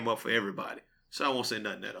messing the game up for everybody. So I won't say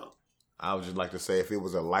nothing at all. I would just like to say, if it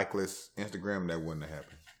was a likeless Instagram, that wouldn't have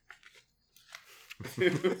happened.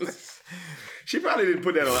 She probably didn't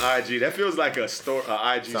put that on IG. That feels like a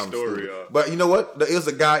IG story. But you know what? There is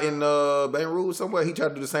a guy in Baton Rouge somewhere. He tried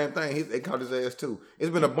to do the same thing. They caught his ass too.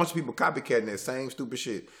 It's been a bunch of people copycatting that same stupid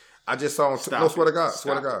shit. I just saw on swear to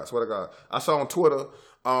God. I saw on Twitter.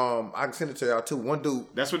 I can send it to y'all too. One dude.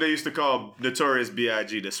 That's what they used to call Notorious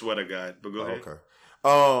B.I.G. the sweater guy. But go ahead. Okay.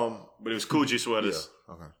 But it was Coogee sweaters.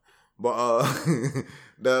 Yeah. Okay. But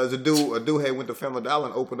there's a dude had went to Family Dollar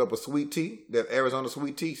and opened up a sweet tea, that Arizona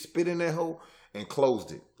sweet tea, spit in that hole and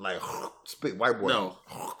closed it. Like spit, white boy. No.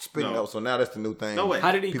 Spit it out. So now that's the new thing. No way.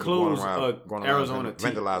 How did he People close going Arizona tea?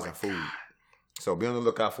 Vandalizing food. So be on the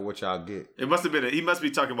lookout for what y'all get. It must have been he must be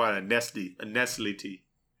talking about a Nestle tea.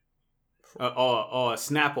 Or a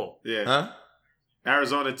Snapple. Yeah. Huh?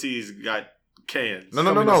 Arizona teas got cans. No.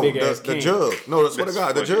 The jug. No, that's what I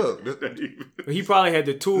got. The jug. He probably had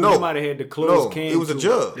the tool. No. He might have had the closed can. It was a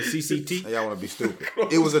jug. The CCT. Y'all want to be stupid.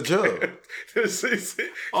 It was a jug.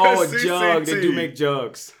 Oh, a jug. They do make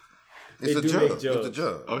jugs. It's a jug. It's a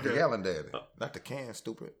jug. Okay. The gallon daddy. Not the can,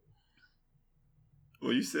 stupid.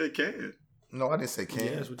 Well, you said can. No, I didn't say can.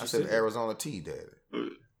 Yeah, that's what you I said said. Arizona tea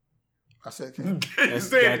daddy. I said can. You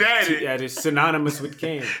said daddy. That is synonymous with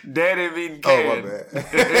can. Daddy mean Oh, can. my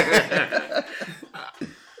bad.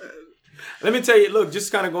 Let me tell you, look,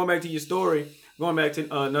 just kind of going back to your story, going back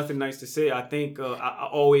to Nothing Nice to Say, I think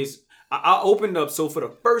I opened up, so for the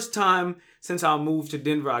first time since I moved to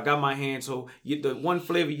Denver, I got my hands, so the one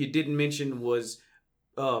flavor you didn't mention was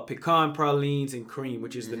pecan pralines and cream,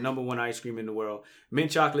 which is the number one ice cream in the world. Mint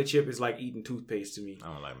chocolate chip is like eating toothpaste to me. I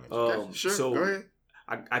don't like mint chocolate. Sure, so go ahead.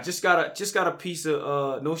 I just got a piece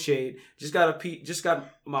of no shade. Just got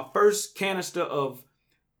my first canister of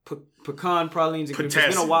pecan pralines and cream. It's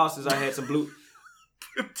been a while since I had some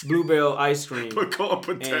Bluebell ice cream. Pecan And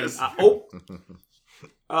potassium.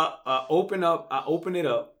 I open it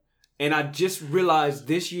up, and I just realized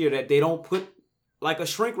this year that they don't put like a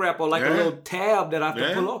shrink wrap or like a little tab that I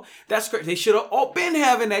can pull off. That's great. They should have all been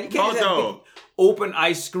having that. You can't just have big open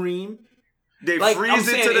ice cream. They Like freeze I'm it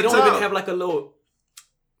saying, to they the don't top. even have like a little.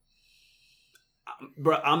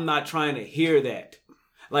 Bro, I'm not trying to hear that.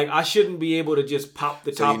 Like I shouldn't be able to just pop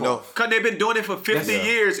the top off. Cause they've been doing it for 50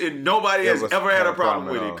 years and nobody has ever had a problem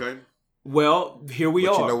with it. Cause Well, here we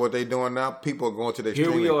are. You know what they doing now? People are going to the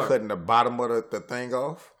extreme and cutting the bottom of the thing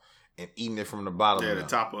off and eating it from the bottom. Yeah, the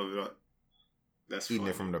top of it. That's eating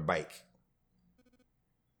funny. it from the bike.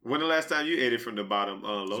 When the last time you ate it from the bottom,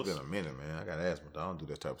 Los? It's been a minute, man. I got asthma. I don't do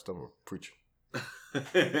that type of stuff. I'm a preacher.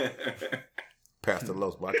 Pastor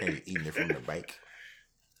Los, but I can't be eating it from the bike.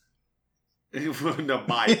 From the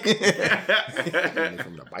bike. Eating it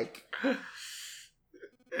from the bike.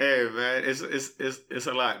 Hey man, it's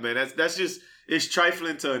a lot, man. That's just it's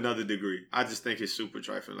trifling to another degree. I just think it's super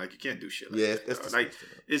trifling. Like you can't do shit like that. It's Like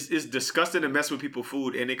it's disgusting to mess with people's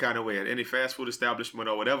food any kind of way at any fast food establishment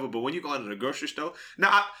or whatever. But when you go into the grocery store,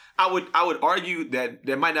 now I would argue that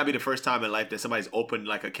that might not be the first time in life that somebody's opened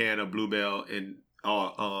like a can of Bluebell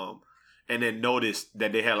and then noticed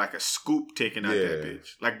that they had like a scoop taken out that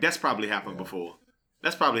bitch. Like that's probably happened before.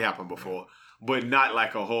 That's probably happened before. But not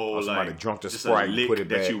like a whole or somebody like drunk the just Sprite a and lick put it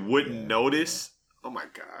that back. you wouldn't notice. Oh my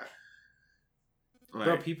god.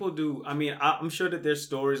 Bro, people do. I mean, I'm sure that there's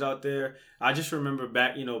stories out there. I just remember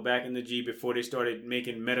back in the G before they started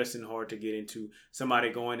making medicine hard to get into.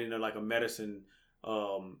 Somebody going into like a medicine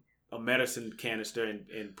canister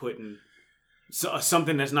and putting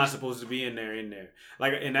something that's not supposed to be in there.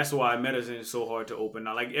 Like, and that's why medicine is so hard to open.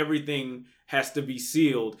 Now, like everything has to be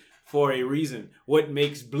sealed for a reason. What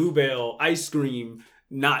makes Bluebell ice cream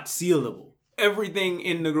not sealable? Everything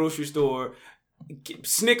in the grocery store,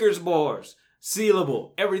 Snickers bars,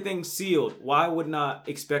 sealable. Everything's sealed. Why wouldn't I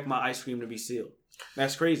expect my ice cream to be sealed?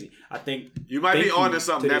 That's crazy. I think you might be onto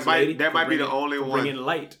something. That might be the only one. Bringing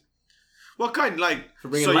light. What kind? Like, For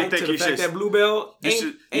bringing so you light think to the you fact should? that Bluebell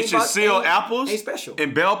You should seal apples ain't special.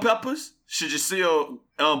 and bell peppers. Should you seal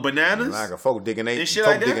bananas? Like a folk digging And shit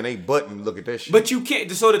like that? they butt and look at that shit. But you can't.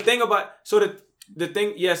 So the thing about the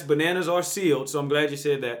thing, yes, bananas are sealed. So I'm glad you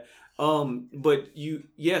said that. But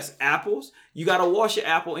apples. You gotta wash your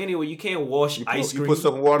apple anyway. You can't wash ice cream. You put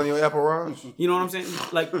some water in your apple, Ron? You know what I'm saying?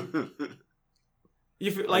 Like,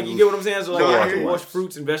 you feel, like you get what I'm saying? So like, I can wash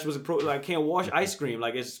fruits and vegetables and like, can't wash ice cream.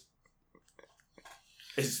 Like it's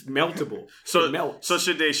meltable. So it melts. So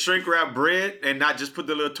should they shrink wrap bread and not just put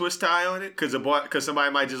the little twist tie on it? Because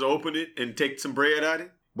somebody might just open it and take some bread out of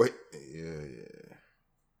it. But yeah.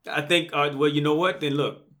 I think. Well, you know what? Then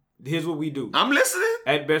look. Here's what we do. I'm listening.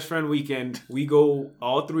 At Best Friend Weekend, we go,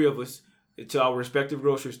 all three of us, to our respective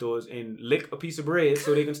grocery stores and lick a piece of bread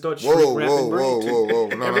so they can start shrink wrapping bread. Whoa.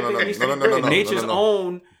 No. Nature's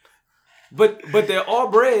own. But there are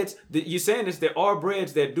breads. You're saying this. There are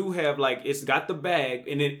breads that do have like it's got the bag,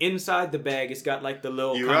 and then inside the bag it's got like the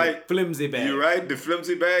little flimsy bag. You're right. The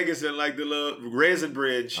flimsy bag is in like the little raisin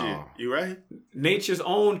bread and shit. Oh. You right. Nature's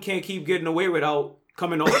own can't keep getting away without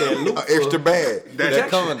coming off that loop. Extra bag. That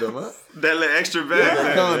condom, huh? That little extra bag. Yeah,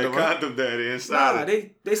 that condom that inside. Nah,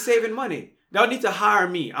 they saving money. Y'all need to hire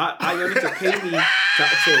me. Y'all need to pay me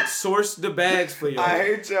to source the bags for y'all. I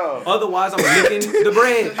hate y'all. Otherwise, I'm licking the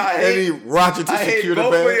bread. Roger to secure the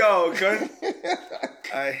bag. I hate both of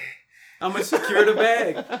y'all, I'm gonna secure the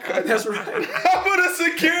bag. That's right. I'm gonna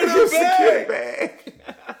secure the bag.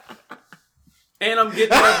 And I'm getting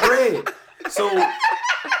that bread. So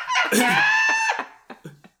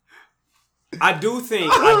I do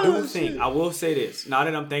think, I will say this. Now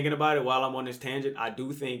that I'm thinking about it while I'm on this tangent, I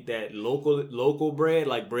do think that local bread,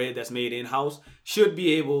 like bread that's made in-house, should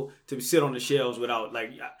be able to sit on the shelves without,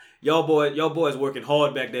 like, y'all boys working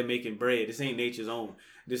hard back there making bread. This ain't Nature's Own.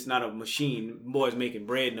 This is not a machine. Boys making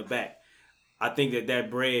bread in the back. I think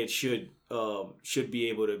that bread should be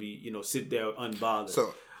able to be, sit there unbothered.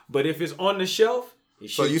 So, but if it's on the shelf,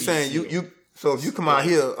 it should be. So you saying you so if you come out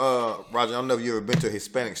here, Roger, I don't know if you ever been to a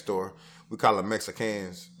Hispanic store. We call it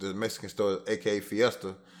Mexicans. The Mexican store, aka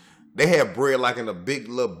Fiesta. They have bread like in a big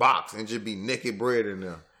little box and just be naked bread in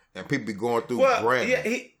there, and people be going through bread.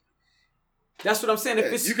 Yeah, that's what I'm saying.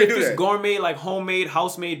 If it's gourmet, like homemade,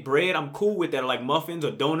 house-made bread, I'm cool with that. Like muffins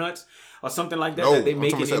or donuts or something like that that they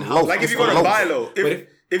make it in-house. Like if you go to Bilo,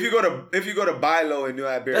 if you go to Bilo in New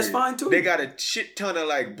Iberia, that's fine too. They got a shit ton of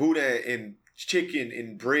like Buddha and chicken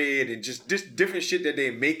and bread and just different shit that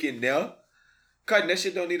they make in there. Cutting that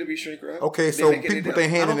shit don't need to be shrink wrapped. Okay, so people put their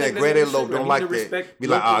hand in that granddaddy loaf, don't like that. Be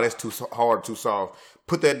like, that's too hard, too soft.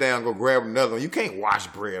 Put that down, go grab another one. You can't wash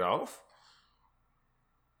bread off.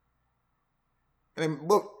 And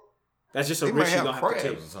look, that's just a risk you're gonna have to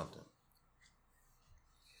take or something.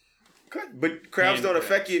 But crabs don't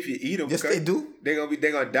affect you if you eat them. Yes, they do. They're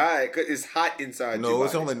gonna die because it's hot inside. No,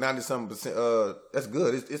 it's only 90-something%. That's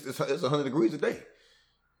good. It's 100 degrees a day.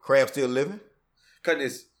 Crabs still living. Cutting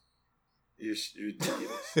is. You're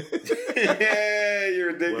ridiculous. Yeah, you're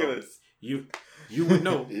ridiculous. Well, you would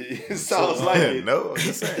know. It sounds like it. No,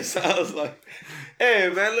 it sounds like. Hey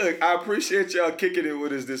man, look, I appreciate y'all kicking it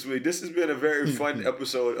with us this week. This has been a very fun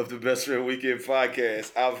episode of the Best Friend Weekend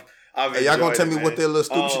podcast. I've hey, y'all gonna tell me what that little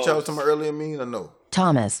stupid shit y'all was talking about earlier mean or no?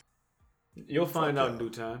 Thomas. You'll find out in due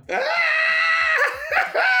time.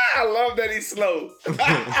 I love that he's slow.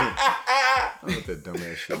 That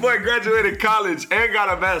dumbass shit. That boy graduated college and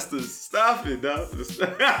got a master's. Stop it, dog.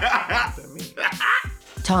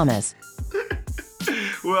 Thomas.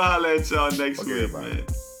 We'll holler at y'all next week, man.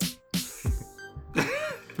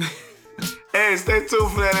 Hey, stay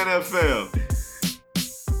tuned for that NFL.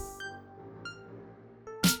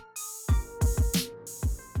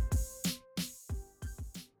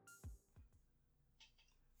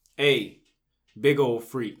 Hey, big old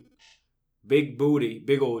freak. Big booty,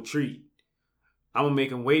 big old treat. I'ma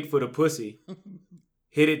make him wait for the pussy.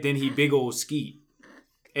 Hit it, then he big old skeet.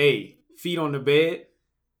 Hey, feet on the bed.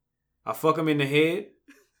 I fuck him in the head.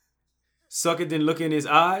 Suck it, then look in his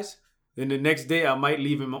eyes. Then the next day I might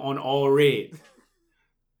leave him on all red.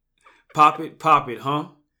 Pop it, huh?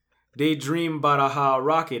 Daydream about a high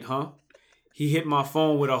rocket, huh? He hit my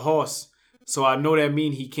phone with a horse, so I know that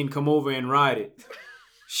mean he can come over and ride it.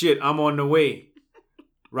 Shit, I'm on the way.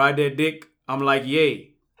 Ride that dick, I'm like,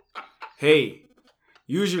 yay. Hey,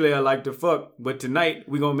 usually I like to fuck, but tonight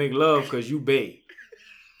we gonna make love cause you bae.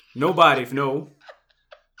 Nobody know.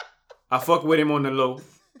 I fuck with him on the low.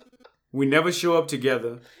 We never show up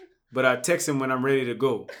together, but I text him when I'm ready to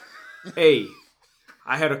go. Hey,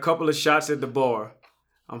 I had a couple of shots at the bar.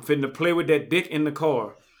 I'm finna play with that dick in the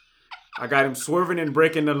car. I got him swerving and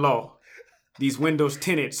breaking the law. These windows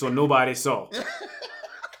tinted so nobody saw.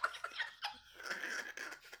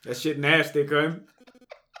 That shit nasty, cuz.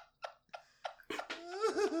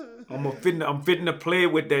 I'm fitting to play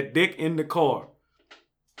with that dick in the car.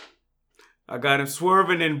 I got him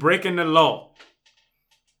swerving and breaking the law.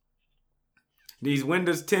 These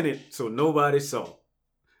windows tinted so nobody saw.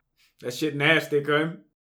 That shit nasty, cuz.